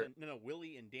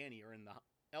Willie and Danny are in the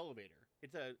elevator.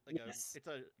 It's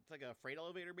like a freight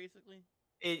elevator basically.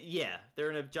 They're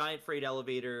in a giant freight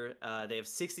elevator. They have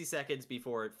 60 seconds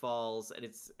before it falls, and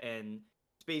it's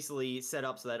basically set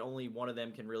up so that only one of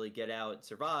them can really get out and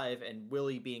survive. And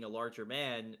Willie, being a larger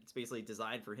man, it's basically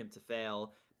designed for him to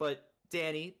fail. But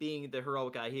Danny, being the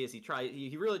heroic guy he is,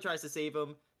 he really tries to save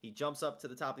him. He jumps up to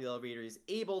the top of the elevator. He's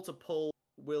able to pull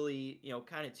Willie,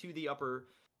 kind of to the upper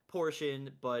portion,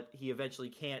 but he eventually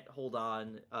can't hold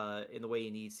on in the way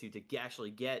he needs to actually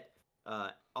get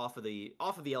off of the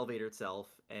elevator itself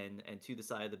and to the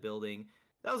side of the building.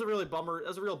 That was a real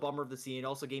bummer of the scene. It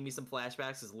also gave me some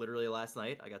flashbacks, because literally last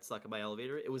night I got stuck in my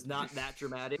elevator. It was not that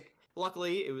dramatic.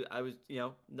 Luckily,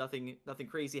 nothing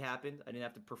crazy happened. I didn't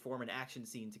have to perform an action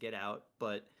scene to get out.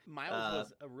 But Miles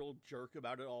was a real jerk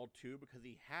about it all too, because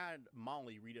he had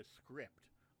Molly read a script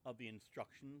of the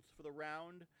instructions for the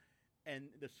round, and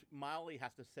Molly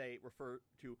has to refer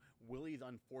to Willie's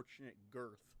unfortunate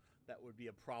girth. That would be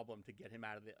a problem to get him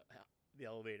out of the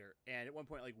elevator. And at one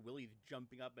point, like, Willie's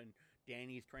jumping up and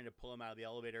Danny's trying to pull him out of the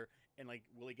elevator, and like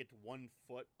Willie gets 1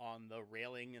 foot on the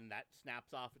railing and that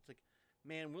snaps off. It's like,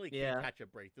 man, Willie can't catch a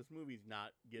break. This movie's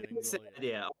not giving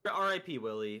Willie. R.I.P.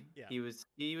 Willie. Yeah. He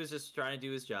was just trying to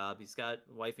do his job. He's got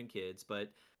wife and kids.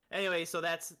 But anyway, so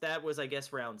that was, I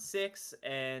guess, round 6,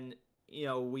 and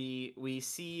we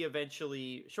see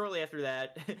eventually, shortly after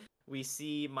that, we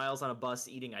see Miles on a bus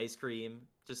eating ice cream,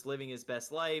 just living his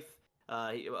best life.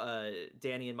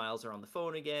 Danny and Miles are on the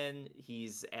phone again.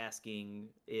 He's asking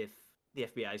if the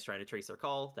FBI is trying to trace their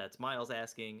call. That's Miles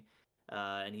asking,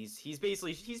 and he's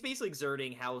basically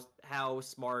exerting how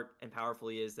smart and powerful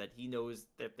he is, that he knows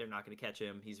that they're not going to catch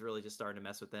him. He's really just starting to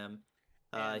mess with them.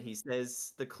 He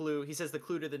says the clue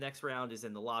to the next round is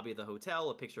in the lobby of the hotel,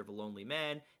 a picture of a lonely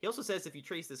man. He also says, if you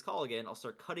trace this call again, I'll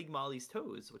start cutting Molly's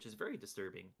toes, which is very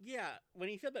disturbing. Yeah, when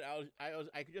he said that,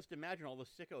 I could just imagine all the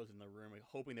sickos in the room, like,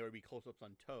 hoping there would be close-ups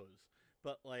on toes.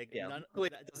 But like,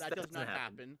 that does not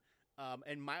happen.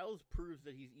 And Miles proves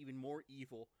that he's even more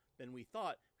evil than we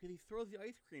thought, because he throws the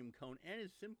ice cream cone and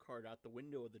his SIM card out the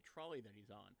window of the trolley that he's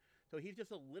on. So he's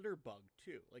just a litter bug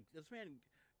too. Like, this man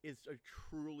is a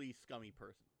truly scummy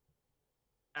person.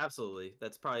 Absolutely.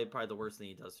 That's probably the worst thing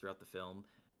he does throughout the film.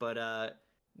 But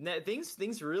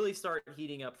Things really start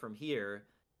heating up from here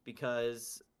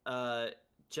because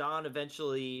John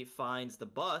eventually finds the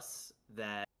bus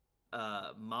that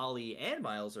Molly and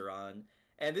Miles are on.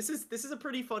 And this is a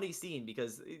pretty funny scene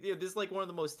because this is like one of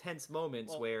the most tense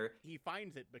moments where he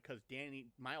finds it because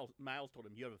Miles told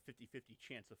him you have a 50-50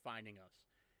 chance of finding us.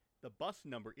 The bus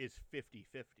number is 50-50.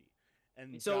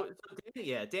 And so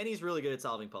Danny's really good at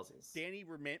solving puzzles. Danny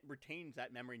retains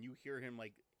that memory, and you hear him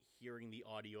like hearing the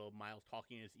audio of Miles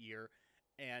talking in his ear.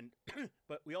 And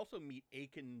but we also meet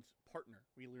Aiken's partner.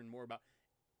 We learn more about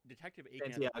Detective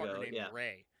Aiken has a partner named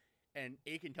Ray. And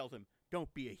Aiken tells him,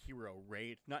 "Don't be a hero, Ray.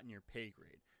 It's not in your pay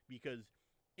grade." Because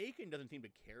Aiken doesn't seem to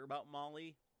care about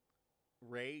Molly.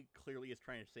 Ray clearly is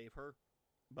trying to save her.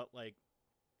 But, like,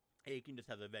 Aiken just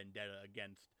has a vendetta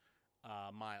against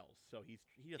Miles. So he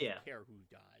doesn't care who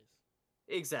dies.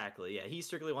 Exactly, yeah. He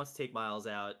strictly wants to take Miles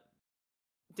out.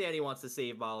 Danny wants to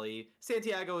save Molly.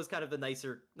 Santiago is kind of the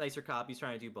nicer cop. He's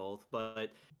trying to do both.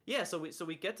 But, yeah, so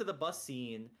we get to the bus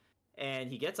scene.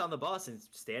 And he gets on the bus, and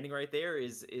standing right there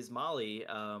is Molly.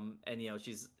 And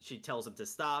she tells him to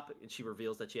stop, and she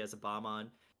reveals that she has a bomb on.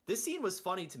 This scene was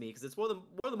funny to me because it's one of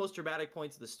the most dramatic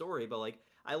points of the story. But like,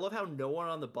 I love how no one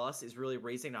on the bus is really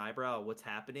raising an eyebrow at what's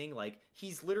happening. Like,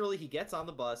 he gets on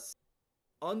the bus,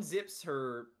 unzips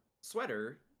her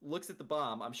sweater, looks at the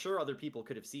bomb. I'm sure other people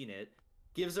could have seen it.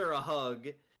 Gives her a hug.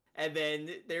 And then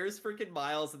there's freaking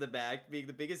Miles in the back being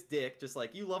the biggest dick, just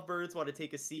like, "You lovebirds want to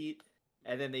take a seat."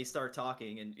 And then they start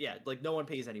talking, and yeah, like no one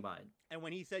pays any mind. And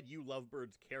when he said, "You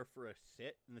lovebirds care for a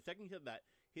sit," and the second he said that,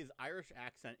 his Irish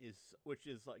accent which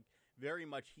is like very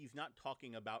much, he's not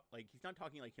talking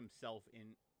like himself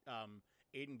in,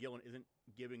 Aidan Gillen isn't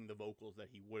giving the vocals that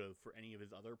he would have for any of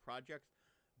his other projects,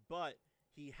 but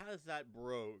he has that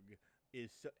brogue, and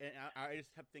I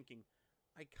just kept thinking,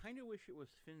 I kind of wish it was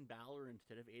Finn Balor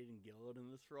instead of Aidan Gillen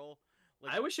in this role.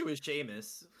 Like, I wish it was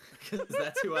Sheamus, because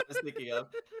that's who I was thinking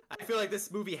of. I feel like this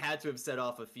movie had to have set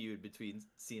off a feud between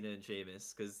Cena and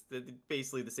Sheamus, because they're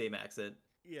basically the same accent.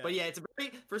 Yeah. But yeah, it's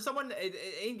for someone,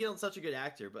 Aidan Gillen's such a good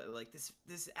actor, but like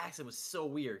this accent was so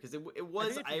weird, because it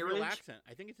was Irish. Real accent.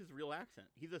 I think it's his real accent.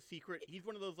 He's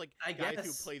one of those like guys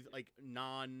who plays like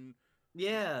non.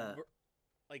 Yeah.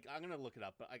 Like, I'm gonna look it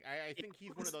up, but I think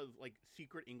he's one of those like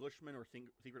secret Englishmen or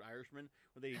secret Irishmen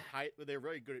where they're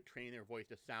very good at training their voice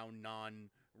to sound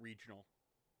non-regional.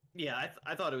 Yeah,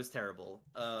 I thought it was terrible.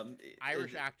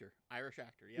 Irish actor.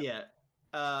 Yeah.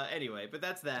 Yeah. Anyway, but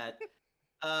that's that.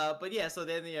 But yeah, so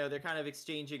then they're kind of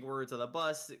exchanging words on the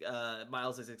bus.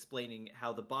 Miles is explaining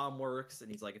how the bomb works, and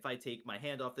he's like, "If I take my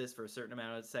hand off this for a certain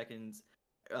amount of seconds,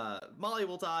 Molly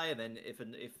will die, and then if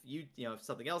if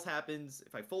something else happens,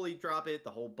 if I fully drop it,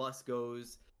 the whole bus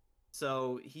goes."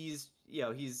 So he's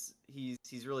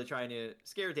really trying to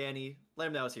scare Danny, let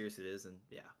him know how serious it is, and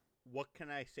yeah. What can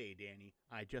I say, Danny?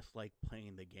 I just like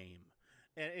playing the game,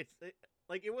 and it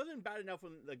wasn't bad enough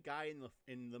when the guy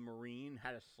in the Marine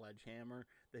had a sledgehammer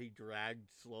that he dragged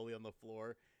slowly on the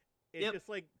floor. It's just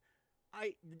like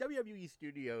the WWE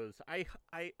studios. I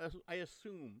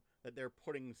assume that they're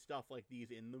putting stuff like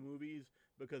these in the movies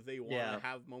because they want to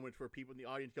have moments where people in the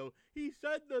audience go, "He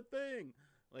said the thing."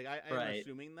 Like, I'm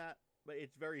assuming that, but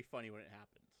it's very funny when it happens.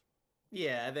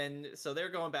 Yeah, and then so they're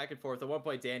going back and forth. At one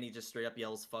point, Danny just straight up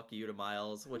yells "fuck you" to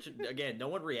Miles, which again, no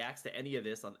one reacts to any of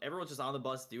this. Everyone's just on the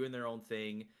bus doing their own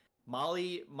thing.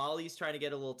 Molly's trying to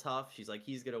get a little tough. She's like,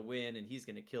 "He's gonna win and he's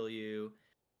gonna kill you."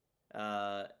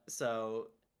 So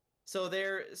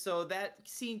that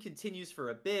scene continues for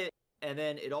a bit. And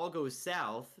then it all goes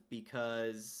south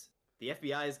because the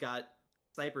FBI's got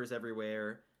snipers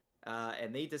everywhere,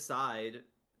 and they decide,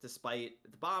 despite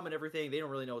the bomb and everything, they don't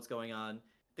really know what's going on.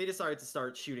 They decide to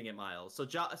start shooting at Miles.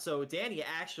 So Danny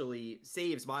actually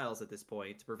saves Miles at this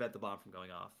point to prevent the bomb from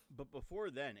going off. But before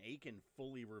then, Aiken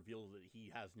fully reveals that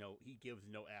he gives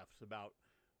no Fs about,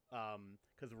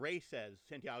 because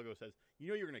Santiago says, "You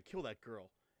know you're gonna kill that girl,"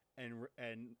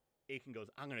 and Aiken goes,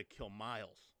 "I'm gonna kill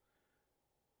Miles."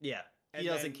 Yeah, he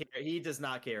doesn't care. He does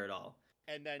not care at all.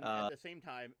 And then at the same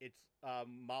time, it's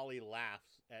Molly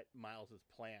laughs at Miles's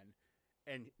plan,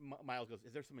 and Miles goes,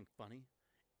 "Is there something funny?"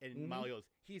 And Molly goes,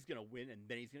 "He's gonna win, and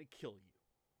then he's gonna kill you."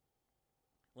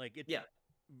 Like,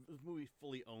 this movie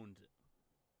fully owns it.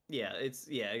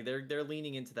 Yeah, they're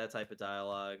leaning into that type of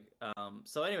dialogue.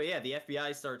 So anyway, the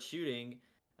FBI starts shooting.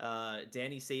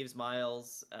 Danny saves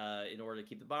Miles in order to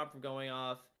keep the bomb from going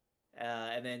off.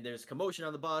 And then there's commotion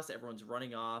on the bus. Everyone's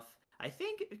running off. I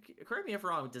think, correct me if I'm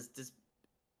wrong, does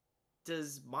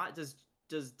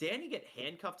Danny get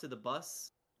handcuffed to the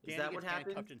bus? Is that what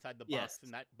happened? Handcuffed inside the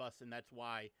bus, and that's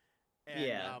why.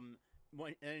 And,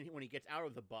 when he gets out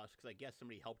of the bus, because I guess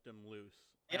somebody helped him loose.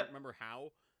 I don't remember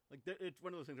how. Like, it's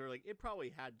one of those things where, like, it probably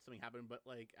had something happen, but,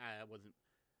 like, I was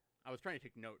trying to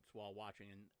take notes while watching,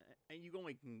 and you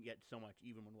only can get so much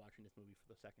even when watching this movie for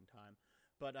the second time.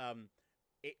 But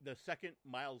the second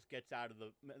Danny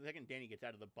gets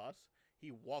out of the bus,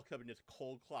 he walks up and just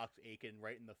cold clocks Aiken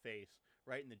right in the face,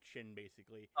 right in the chin,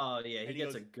 basically. Oh yeah, he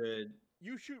gets a good.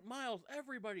 You shoot Miles,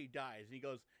 everybody dies. And he's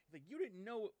like, you didn't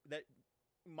know that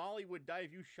Molly would die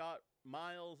if you shot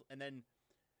Miles. And then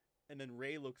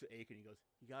Ray looks at Aiken. He goes,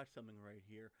 "You got something right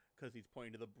here," because he's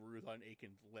pointing to the bruise on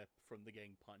Aiken's lip from the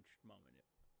getting punched moment.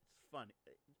 It's funny.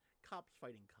 Cops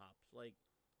fighting cops, like.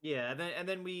 Yeah, and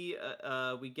then we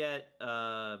get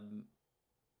kind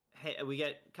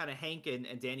of Hank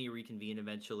and Danny reconvene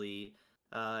eventually,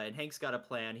 and Hank's got a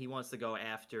plan. He wants to go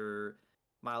after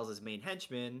Miles's main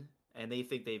henchman, and they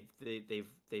think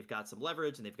they've got some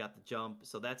leverage and they've got the jump.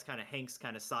 So that's kind of Hank's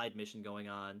kind of side mission going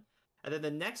on. And then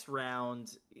the next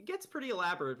round it gets pretty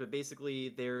elaborate, but basically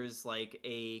there's like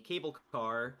a cable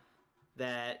car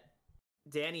that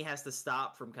Danny has to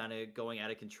stop from kind of going out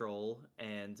of control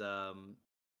and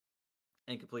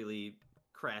completely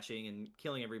crashing and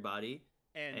killing everybody.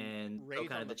 And Ray's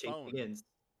kind of the chase begins.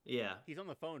 Yeah. He's on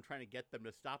the phone trying to get them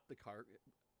to stop the car.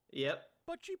 Yep.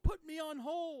 But she put me on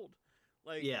hold.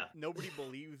 Like, yeah. Nobody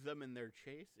believes them in their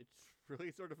chase. It's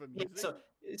really sort of amusing.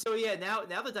 Yeah, so yeah, now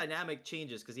the dynamic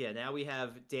changes because now we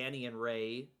have Danny and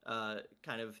Ray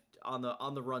kind of on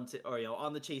the run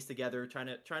on the chase together,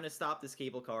 trying to stop this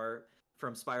cable car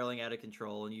from spiraling out of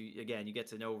control. And you get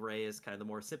to know Ray as kind of the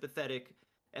more sympathetic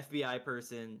FBI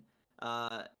person.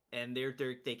 And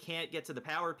they can't get to the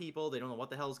power people. They don't know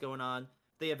what the hell's going on.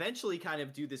 They eventually kind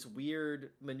of do this weird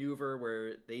maneuver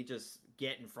where they just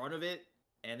get in front of it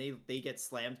and they get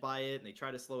slammed by it and they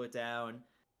try to slow it down.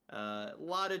 A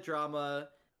lot of drama.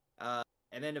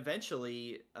 And then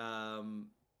eventually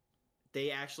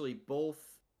they actually both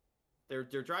they're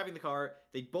driving the car.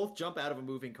 They both jump out of a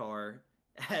moving car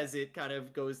as it kind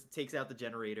of takes out the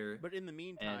generator. But in the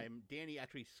meantime, Danny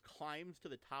actually climbs to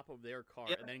the top of their car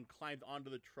and then climbs onto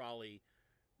the trolley,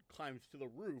 climbs to the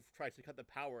roof, tries to cut the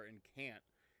power and can't.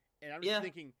 And I'm just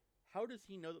thinking, how does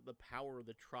he know that the power of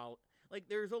the trolley? Like,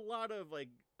 there's a lot of like,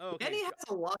 Danny has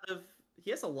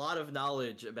a lot of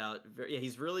knowledge about.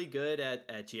 He's really good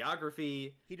at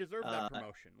geography. He deserved that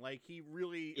promotion. Like, he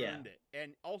really earned it.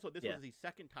 And also, this was the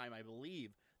second time, I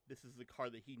believe, this is the car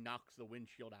that he knocks the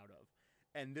windshield out of.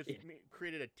 And this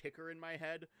created a ticker in my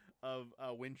head of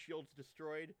windshields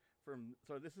destroyed.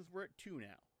 So this is we're at 2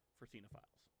 now for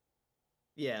Cinephiles.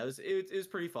 Yeah, it was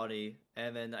pretty funny.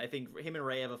 And then I think him and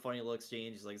Ray have a funny little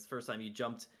exchange. It's like, it's the first time you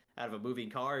jumped out of a moving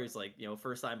car. He's like,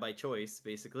 first time by choice,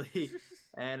 basically.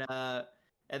 and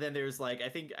then there's like, I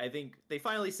think they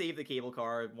finally save the cable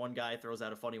car. One guy throws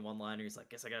out a funny one-liner. He's like,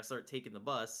 guess I gotta start taking the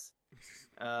bus.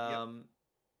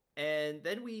 And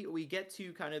then we get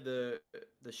to kind of the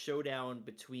showdown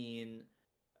between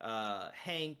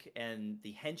Hank and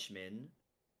the henchman,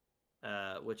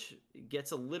 which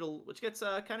gets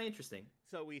kind of interesting.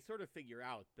 So we sort of figure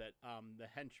out that the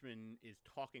henchman is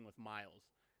talking with Miles.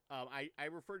 I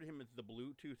refer to him as the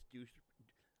Bluetooth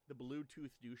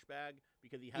douchebag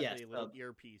because he has a little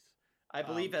earpiece. I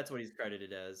believe that's what he's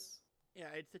credited as.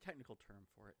 Yeah, it's the technical term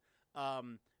for it.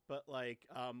 But like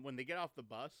when they get off the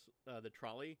bus, the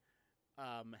trolley,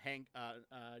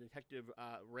 Detective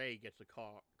Ray gets a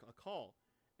call,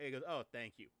 and he goes, "Oh,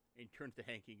 thank you." And he turns to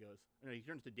Hank. He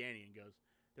turns to Danny and goes,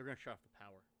 "They're gonna shut off the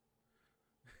power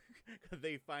because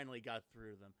they finally got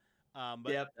through them."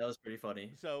 That was pretty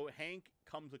funny. So Hank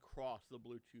comes across the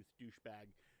Bluetooth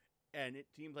douchebag, and it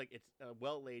seems like it's a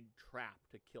well-laid trap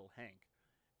to kill Hank,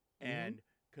 and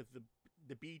because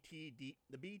the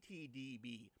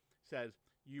BTDB says,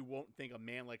 "You won't think a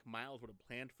man like Miles would have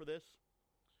planned for this,"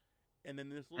 and then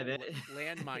this little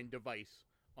landmine device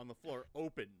on the floor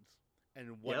opens,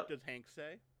 and what does Hank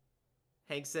say?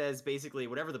 Hank says basically,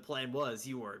 "Whatever the plan was,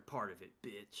 you weren't part of it,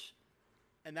 bitch."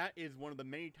 And that is one of the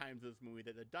many times in this movie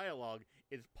that the dialogue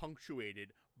is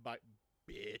punctuated by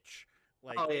 "bitch."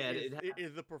 Like, it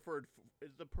is the preferred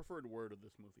word of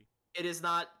this movie. It is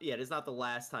not. Yeah, it is not the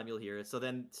last time you'll hear it. So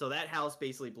that house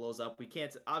basically blows up. We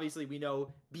can't. Obviously, we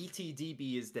know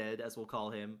BTDB is dead, as we'll call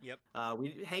him. Yep.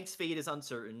 Hank's fate is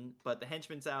uncertain, but the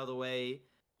henchman's out of the way,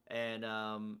 and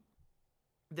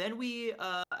then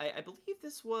I believe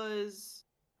this was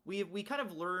we kind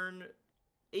of learn.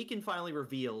 Aiken finally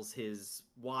reveals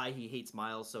why he hates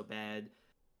Miles so bad,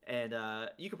 and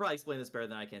you could probably explain this better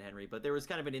than I can, Henry. But there was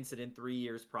kind of an incident 3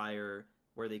 years prior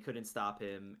where they couldn't stop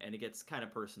him, and it gets kind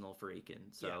of personal for Aiken.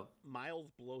 So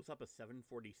Miles blows up a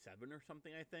 747 or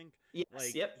something, I think.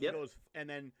 Yes. He goes, and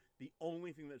then the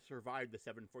only thing that survived the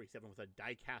 747 was a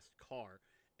die-cast car,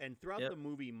 And throughout the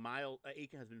movie,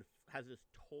 Aiken has this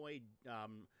toy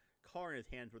car in his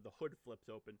hands where the hood flips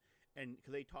open, and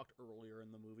because they talked earlier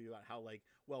in the movie about how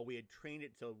we had trained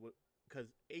it so because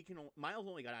Miles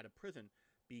only got out of prison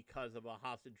because of a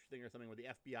hostage thing or something where the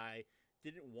FBI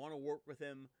didn't want to work with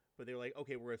him, but they were like,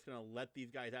 okay, we're just gonna let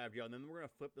these guys out of jail, and then we're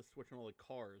gonna flip the switch on all the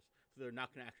cars so they're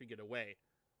not gonna actually get away.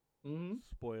 Mm-hmm.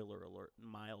 Spoiler alert: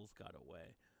 Miles got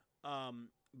away.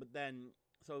 But then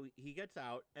so he gets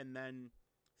out, and then.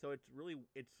 So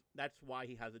that's why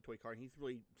he has a toy car, and he's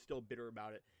really still bitter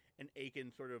about it. And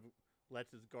Aiken sort of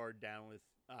lets his guard down with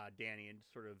Danny and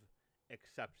sort of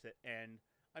accepts it. And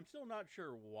I'm still not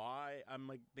sure why. I'm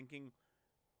thinking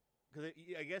because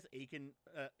I guess Aiken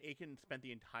spent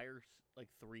the entire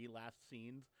 3 last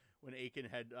scenes when Aiken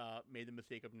had made the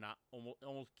mistake of not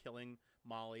almost killing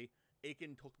Molly.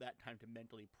 Aiken took that time to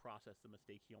mentally process the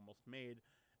mistake he almost made,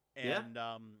 and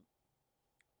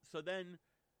so then.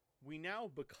 We now,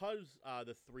 because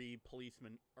the 3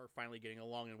 policemen are finally getting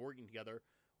along and working together,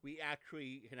 we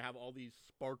actually can have all these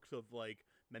sparks of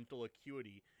mental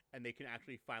acuity, and they can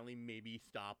actually finally maybe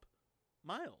stop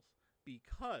Miles,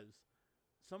 because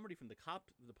somebody from the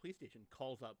police station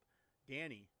calls up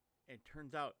Danny, and it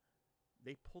turns out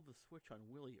they pulled the switch on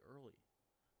Willie early.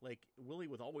 Willie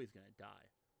was always going to die.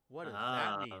 What does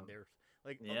that mean? There's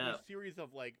a series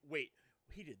of wait,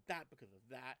 he did that because of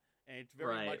that. And it's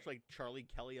very much like Charlie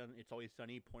Kelly on It's Always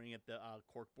Sunny pointing at the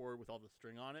corkboard with all the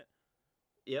string on it.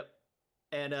 Yep.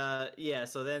 And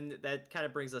so then that kind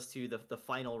of brings us to the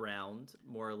final round,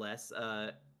 more or less.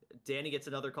 Danny gets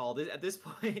another call. At this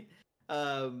point,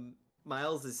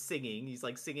 Miles is singing. He's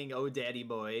singing "Oh Daddy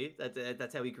Boy."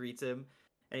 That's how he greets him.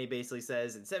 And he basically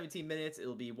says, "In 17 minutes,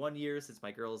 it'll be 1 year since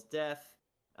my girl's death.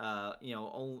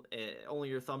 Only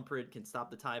your thumbprint can stop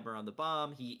the timer on the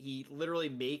bomb." He literally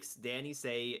makes Danny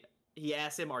say. He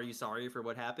asks him, "Are you sorry for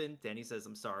what happened?" Danny says,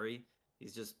 "I'm sorry."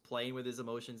 He's just playing with his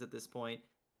emotions at this point.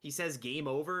 He says game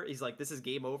over. He's like, "This is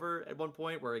game over" at one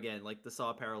point, where again, the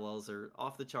Saw parallels are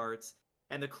off the charts.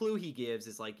 And the clue he gives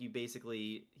is you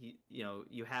basically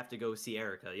you have to go see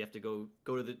Erica. You have to go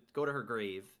to her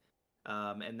grave.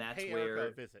 And that's pay where Erica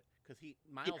a visit, because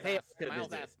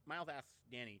Miles asks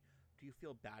Danny, "Do you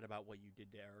feel bad about what you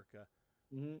did to Erica?"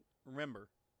 Mm-hmm. Remember,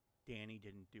 Danny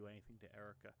didn't do anything to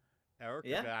Erica. Erica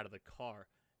got out of the car.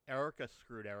 Erica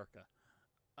screwed Erica.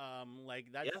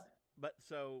 That's. Yeah.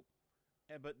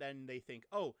 But then they think,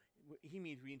 oh, he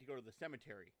means we need to go to the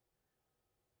cemetery.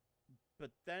 But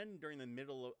then during the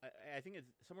middle of, I think it's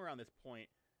somewhere around this point,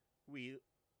 we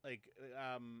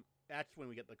that's when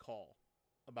we get the call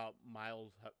about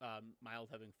Miles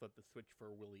having flipped the switch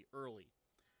for Willie early,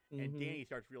 and Danny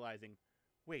starts realizing,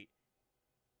 wait,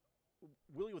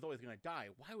 Willie was always going to die.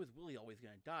 Why was Willie always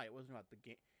going to die? It wasn't about the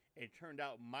game. It turned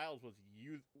out Miles was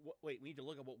used. Wait, we need to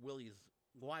look at what Willie's.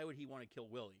 Why would he want to kill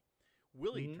Willie?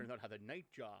 Willie turns out has a night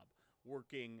job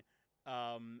working in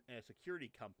a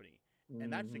security company,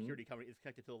 and that security company is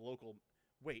connected to the local.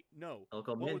 Wait, no.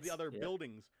 Local what were the other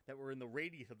buildings that were in the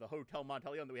radius of the Hotel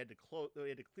Monteleone that we had to that we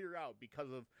had to clear out because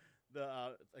of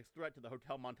the threat to the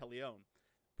Hotel Monteleone?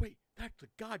 Wait, that's the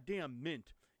goddamn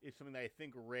Mint. Is something that I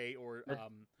think Ray or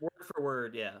word for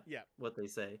word, what they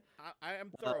say. I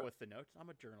am thorough with the notes. I'm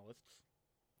a journalist,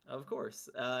 of course,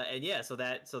 and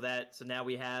so now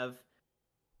we have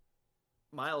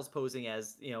Miles posing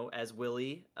as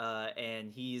Willie,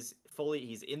 and he's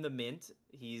in the Mint.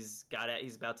 He's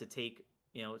about to take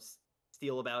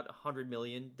steal about $100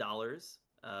 million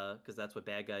because that's what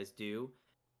bad guys do.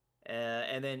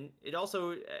 And then it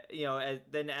also,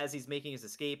 as he's making his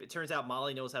escape, it turns out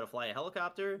Molly knows how to fly a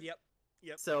helicopter. Yep.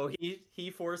 So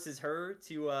he forces her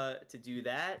to do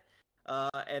that.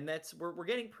 And that's we're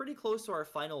getting pretty close to our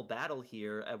final battle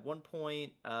here. At one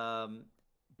point, so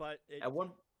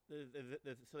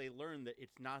they learn that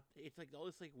it's not. It's all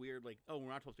this weird oh, we're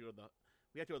not supposed to go to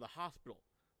we have to go to the hospital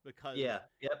because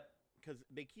because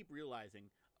they keep realizing,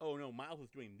 oh no, Miles was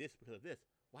doing this because of this.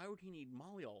 Why would he need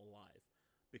Molly all alive?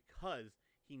 Because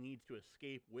he needs to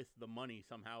escape with the money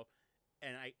somehow.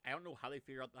 And I don't know how they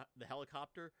figure out the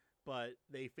helicopter, but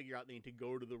they figure out they need to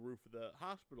go to the roof of the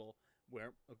hospital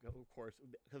where, of course,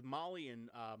 because Molly and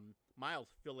Miles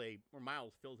fills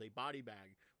a body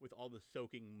bag with all the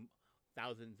soaking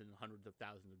thousands and hundreds of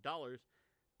thousands of dollars.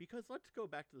 Because let's go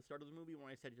back to the start of the movie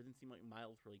when I said it doesn't seem like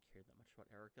Miles really cared that much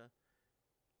about Erica.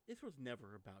 This was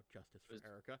never about justice for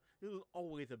Erica. This was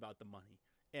always about the money.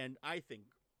 And I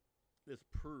think this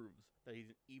proves that he's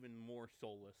even more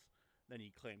soulless than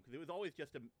he claimed, because it was always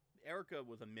just Erica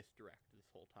was a misdirect this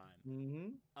whole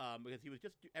time. Because he was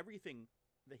just everything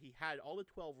that he had, all the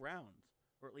 12 rounds,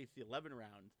 or at least the 11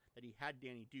 rounds that he had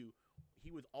Danny do,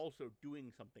 he was also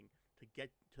doing something to get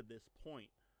to this point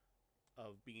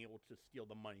of being able to steal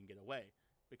the money and get away,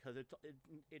 because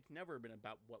it's never been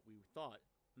about what we thought,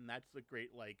 and that's the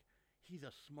great like he's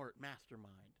a smart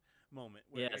mastermind moment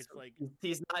where it's like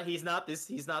he's not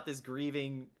this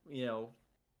grieving he's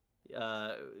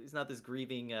not this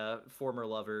grieving former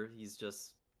lover. He's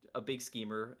just a big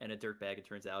schemer and a dirtbag. It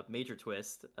turns out, major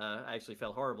twist. I actually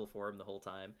felt horrible for him the whole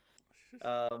time.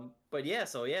 But yeah,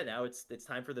 so yeah, now it's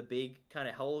time for the big kind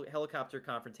of helicopter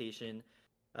confrontation.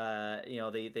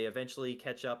 They eventually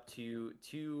catch up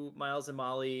to Miles and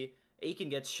Molly. Aiken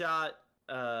gets shot,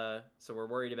 so we're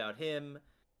worried about him.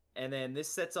 And then this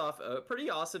sets off a pretty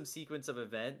awesome sequence of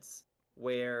events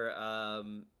where,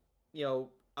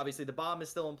 obviously the bomb is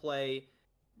still in play.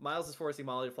 Miles is forcing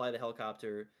Molly to fly the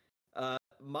helicopter.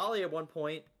 Molly at one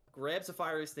point grabs a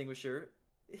fire extinguisher,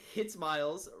 hits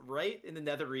Miles right in the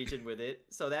nether region with it.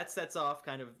 So that sets off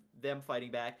kind of them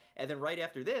fighting back. And then right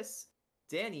after this,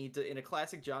 Danny, in a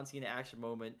classic John Cena action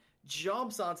moment,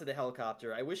 jumps onto the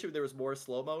helicopter. I wish there was more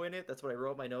slow-mo in it. That's what I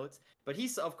wrote in my notes. But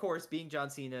he's, of course, being John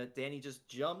Cena, Danny just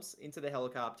jumps into the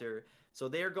helicopter. So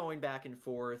they're going back and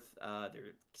forth.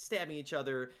 They're stabbing each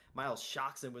other. Miles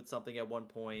shocks him with something at one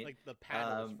point. Like the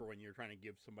paddles for when you're trying to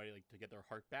give somebody like to get their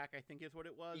heart back, I think is what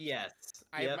it was. Yes.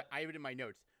 I have it in my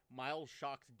notes. Miles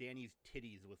shocks Danny's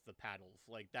titties with the paddles.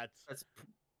 Like that's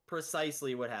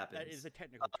precisely what happens. That is a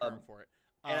technical term for it.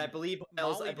 And I believe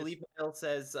Miles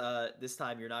says this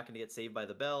time you're not going to get saved by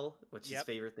the bell, which is his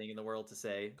favorite thing in the world to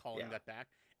say. Calling that back.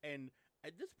 And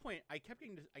at this point, I kept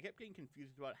getting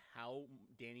confused about how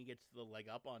Danny gets the leg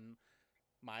up on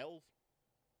Miles.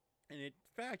 And in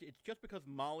fact, it's just because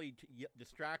Molly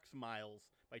distracts Miles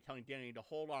by telling Danny to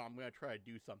hold on, I'm going to try to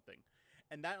do something.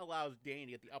 And that allows Danny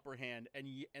to get the upper hand and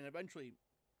eventually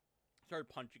start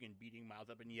punching and beating Miles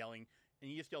up and yelling.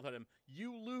 And he just yells at him,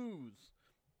 "You lose!"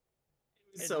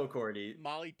 And so corny.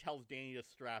 Molly tells Danny to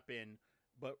strap in,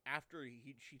 but after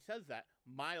she says that,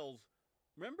 Miles,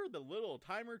 remember the little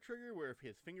timer trigger where if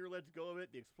his finger lets go of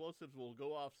it, the explosives will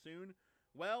go off soon?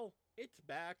 Well, it's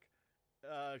back.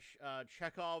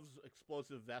 Chekhov's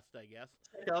explosive vest, I guess.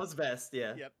 Chekhov's vest,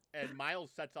 yeah. Yep. And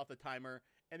Miles sets off the timer,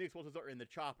 and the explosives are in the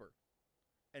chopper.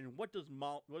 And what does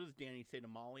Danny say to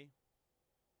Molly?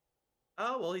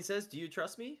 Oh, well, he says, "Do you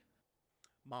trust me?"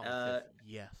 Molly says,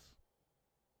 "Yes."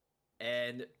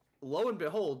 And lo and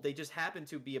behold, they just happen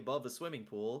to be above a swimming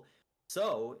pool.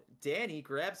 So Danny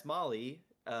grabs Molly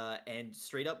and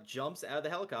straight up jumps out of the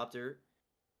helicopter.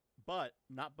 But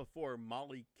not before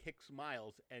Molly kicks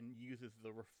Miles and uses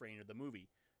the refrain of the movie.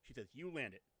 She says, "You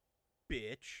land it,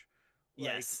 bitch."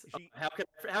 Yes. How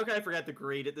can I forget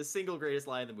the single greatest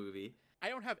line in the movie? I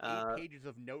don't have 8 pages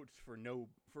of notes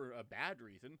for a bad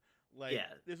reason.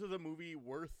 This is a movie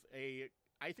worth a.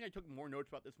 I think I took more notes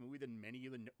about this movie than many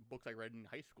of the books I read in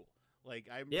high school. Like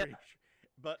I'm pretty sure.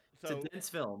 But so it's a dense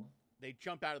film. They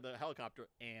jump out of the helicopter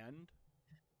and.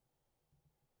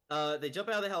 They jump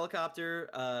out of the helicopter.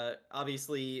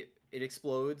 Obviously, it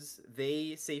explodes.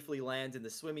 They safely land in the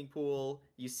swimming pool.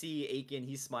 You see Aiken.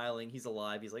 He's smiling. He's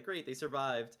alive. He's like, "Great, they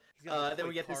survived." Then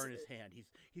we get this in his hand.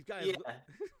 He's got his...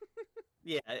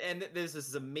 Yeah, and there's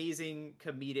this amazing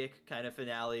comedic kind of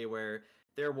finale where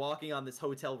they're walking on this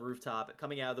hotel rooftop,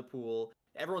 coming out of the pool.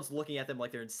 Everyone's looking at them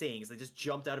like they're insane because they just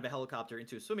jumped out of a helicopter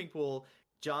into a swimming pool.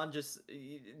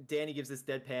 Danny gives this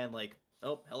deadpan like,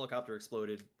 "Oh, helicopter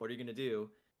exploded. What are you gonna do?"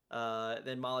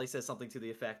 Then Molly says something to the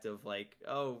effect of like,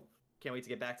 "Oh, can't wait to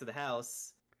get back to the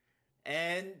house."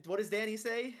 And what does Danny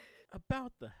say?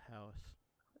 About the house.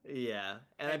 Yeah,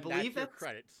 and I believe that's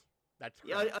credits. That's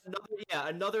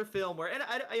another film where, and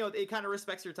it kind of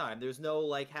respects your time. There's no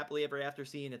like happily ever after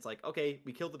scene. It's like, okay,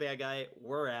 we killed the bad guy,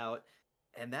 we're out,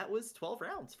 and that was 12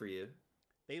 rounds for you.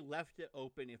 They left it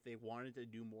open if they wanted to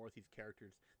do more with these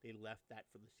characters. They left that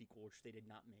for the sequel, which they did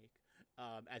not make.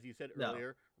 As you said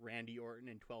earlier, Randy Orton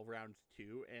in 12 Rounds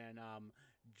 2, and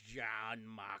John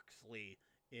Moxley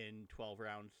in 12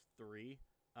 Rounds 3.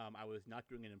 I was not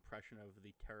doing an impression of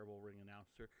the terrible ring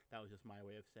announcer. That was just my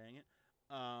way of saying it.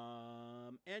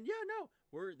 And yeah, no,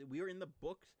 we are in the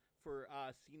books for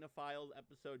Cinephiles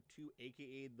episode 2,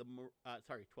 aka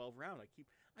 12 Round.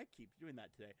 I keep doing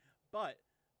that today. But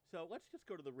so let's just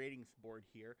go to the ratings board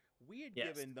here. We had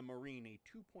given The Marine a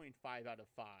 2.5 out of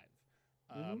 5.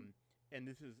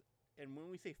 And when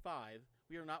we say 5,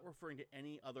 we are not referring to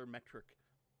any other metric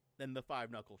than the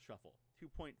 5 Knuckles Shuffle.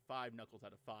 2.5 Knuckles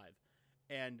out of 5.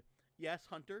 And yes,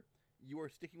 Hunter, you are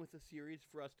sticking with the series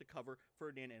for us to cover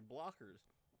Ferdinand and Blockers.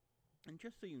 And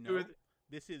just so you know, I don't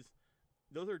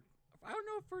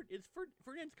know if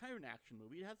Ferdinand's kind of an action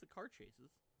movie. It has the car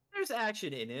chases. There's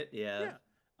action in it, yeah.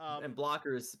 And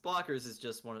Blockers is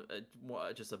just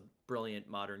just a brilliant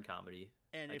modern comedy.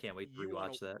 And I can't wait to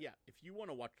rewatch that. Yeah, if you want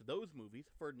to watch those movies,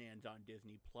 Ferdinand's on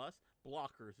Disney Plus.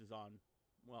 Blockers is on.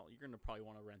 Well, you're gonna probably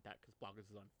want to rent that because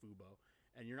Blockers is on Fubo,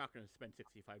 and you're not gonna spend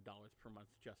 $65 per month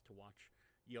just to watch.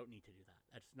 You don't need to do that.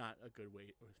 That's not a good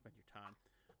way to spend your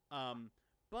time.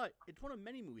 But it's one of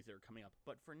many movies that are coming up.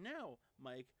 But for now,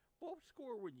 Mike, what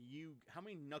score would you? How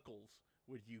many knuckles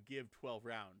would you give 12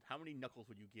 rounds? How many knuckles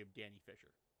would you give Danny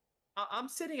Fisher? I'm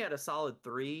sitting at a solid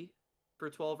 3 for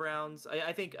 12 rounds.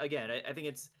 I think again, I think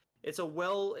it's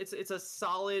a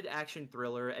solid action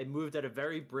thriller. It moved at a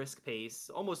very brisk pace,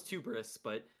 almost too brisk,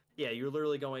 but yeah, you're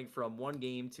literally going from one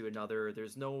game to another.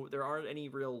 There aren't any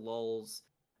real lulls.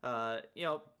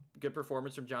 Good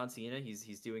performance from John Cena.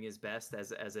 He's doing his best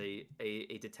as a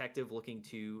detective looking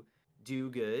to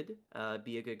do good,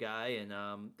 be a good guy,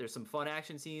 and there's some fun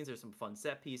action scenes. There's some fun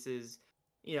set pieces.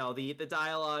 The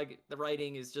dialogue, the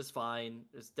writing is just fine.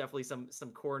 There's definitely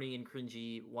some corny and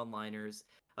cringy one-liners,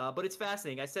 but it's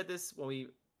fascinating. I said this when we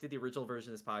did the original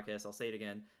version of this podcast. I'll say it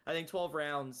again. I think 12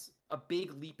 rounds, a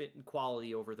big leap in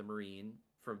quality over The Marine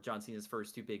from John Cena's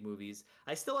first 2 big movies.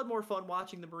 I still had more fun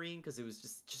watching The Marine because it was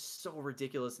just so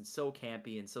ridiculous and so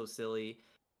campy and so silly.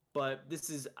 But this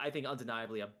is, I think,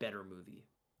 undeniably a better movie.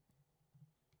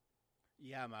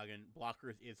 Yeah, Megan,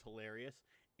 Blockers is hilarious,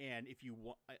 and if you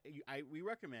want, we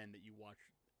recommend that you watch.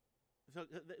 So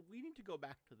we need to go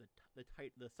back to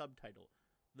the subtitle,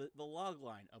 the log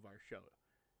line of our show.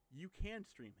 You can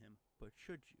stream him, but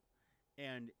should you?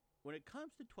 And when it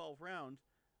comes to 12 rounds,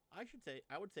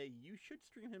 I would say you should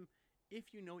stream him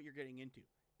if you know what you're getting into.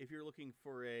 If you're looking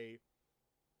for a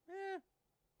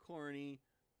corny,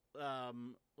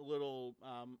 little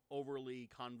overly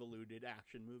convoluted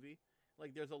action movie,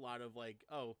 like there's a lot of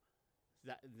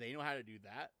that they know how to do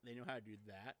that, they know how to do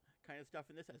that kind of stuff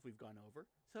in this, as we've gone over.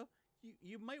 So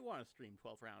you might want to stream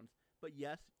 12 rounds, but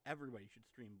yes, everybody should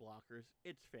stream Blockers.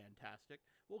 It's fantastic.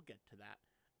 We'll get to that.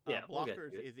 Yeah,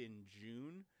 Blockers is in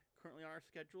June, currently on our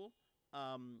schedule.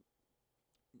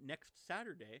 Next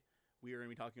Saturday, we are going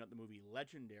to be talking about the movie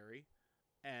Legendary,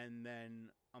 and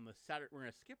then on the Saturday, we're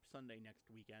going to skip Sunday next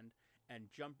weekend and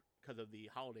jump because of the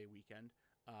holiday weekend.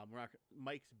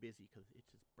 Mike's busy because it's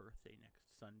his birthday next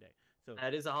Sunday. So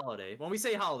that is a holiday. When we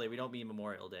say holiday, we don't mean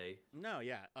Memorial Day. No,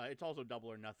 yeah, it's also Double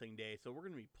or Nothing Day, so we're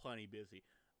going to be plenty busy.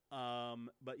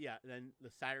 But yeah, then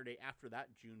the Saturday after that,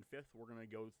 June 5th, we're going to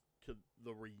go to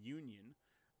the Reunion.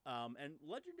 And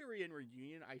Legendary and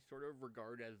Reunion, I sort of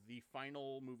regard as the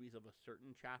final movies of a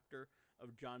certain chapter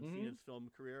of John Cena's film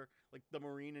career. Like The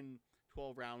Marine and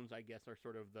 12 Rounds, I guess, are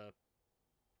sort of the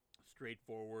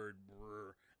straightforward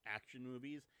action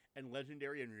movies, and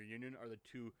Legendary and Reunion are the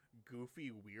 2 goofy,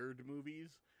 weird movies.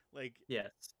 Like, yes,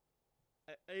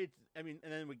 and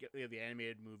then we have the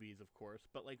animated movies, of course.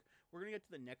 But we're gonna get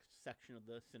to the next section of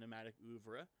the cinematic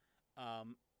oeuvre.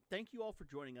 Thank you all for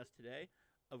joining us today.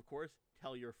 Of course,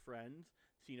 tell your friends.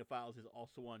 Cinephiles is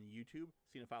also on YouTube.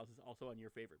 Cinephiles is also on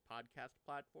your favorite podcast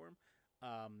platform,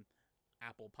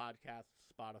 Apple Podcasts,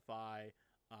 Spotify.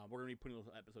 We're going to be putting those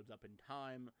episodes up in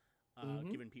time,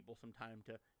 giving people some time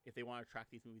to, if they want to track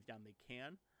these movies down, they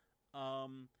can.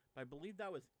 But I believe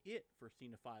that was it for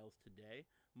Cinephiles today.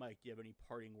 Mike, do you have any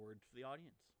parting words for the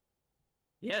audience?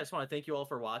 Yeah, I just want to thank you all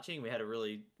for watching. We had a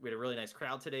really nice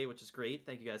crowd today, which is great.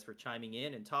 Thank you guys for chiming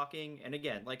in and talking. And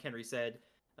again, like Henry said,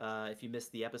 if you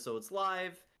missed the episodes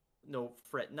live, no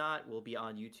fret not. We'll be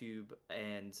on YouTube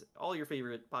and all your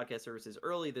favorite podcast services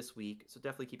early this week. So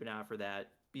definitely keep an eye out for that.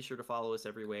 Be sure to follow us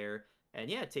everywhere. And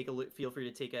yeah, feel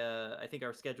free to take I think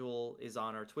our schedule is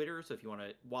on our Twitter. So if you want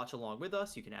to watch along with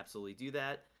us, you can absolutely do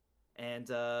that. And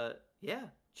yeah,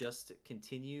 just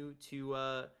continue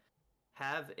to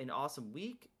have an awesome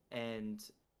week and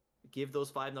give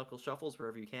those 5 knuckle shuffles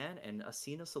wherever you can. And a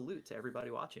Cena salute to everybody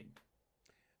watching.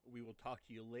 We will talk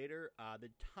to you later. The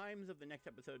times of the next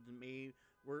episodes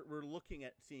we're looking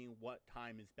at seeing what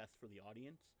time is best for the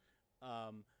audience.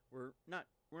 We're not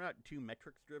too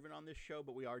metrics driven on this show,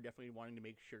 but we are definitely wanting to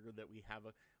make sure that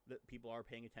that people are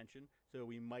paying attention. So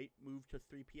we might move to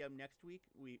 3 p.m. next week.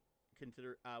 We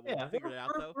consider we'll figure it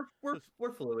out though.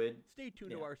 We're fluid. Stay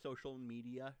tuned to our social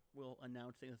media. We'll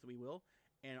announce things as we will.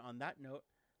 And on that note,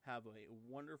 have a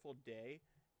wonderful day,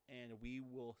 and we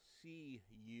will see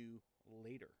you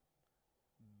later.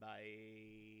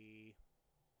 Bye.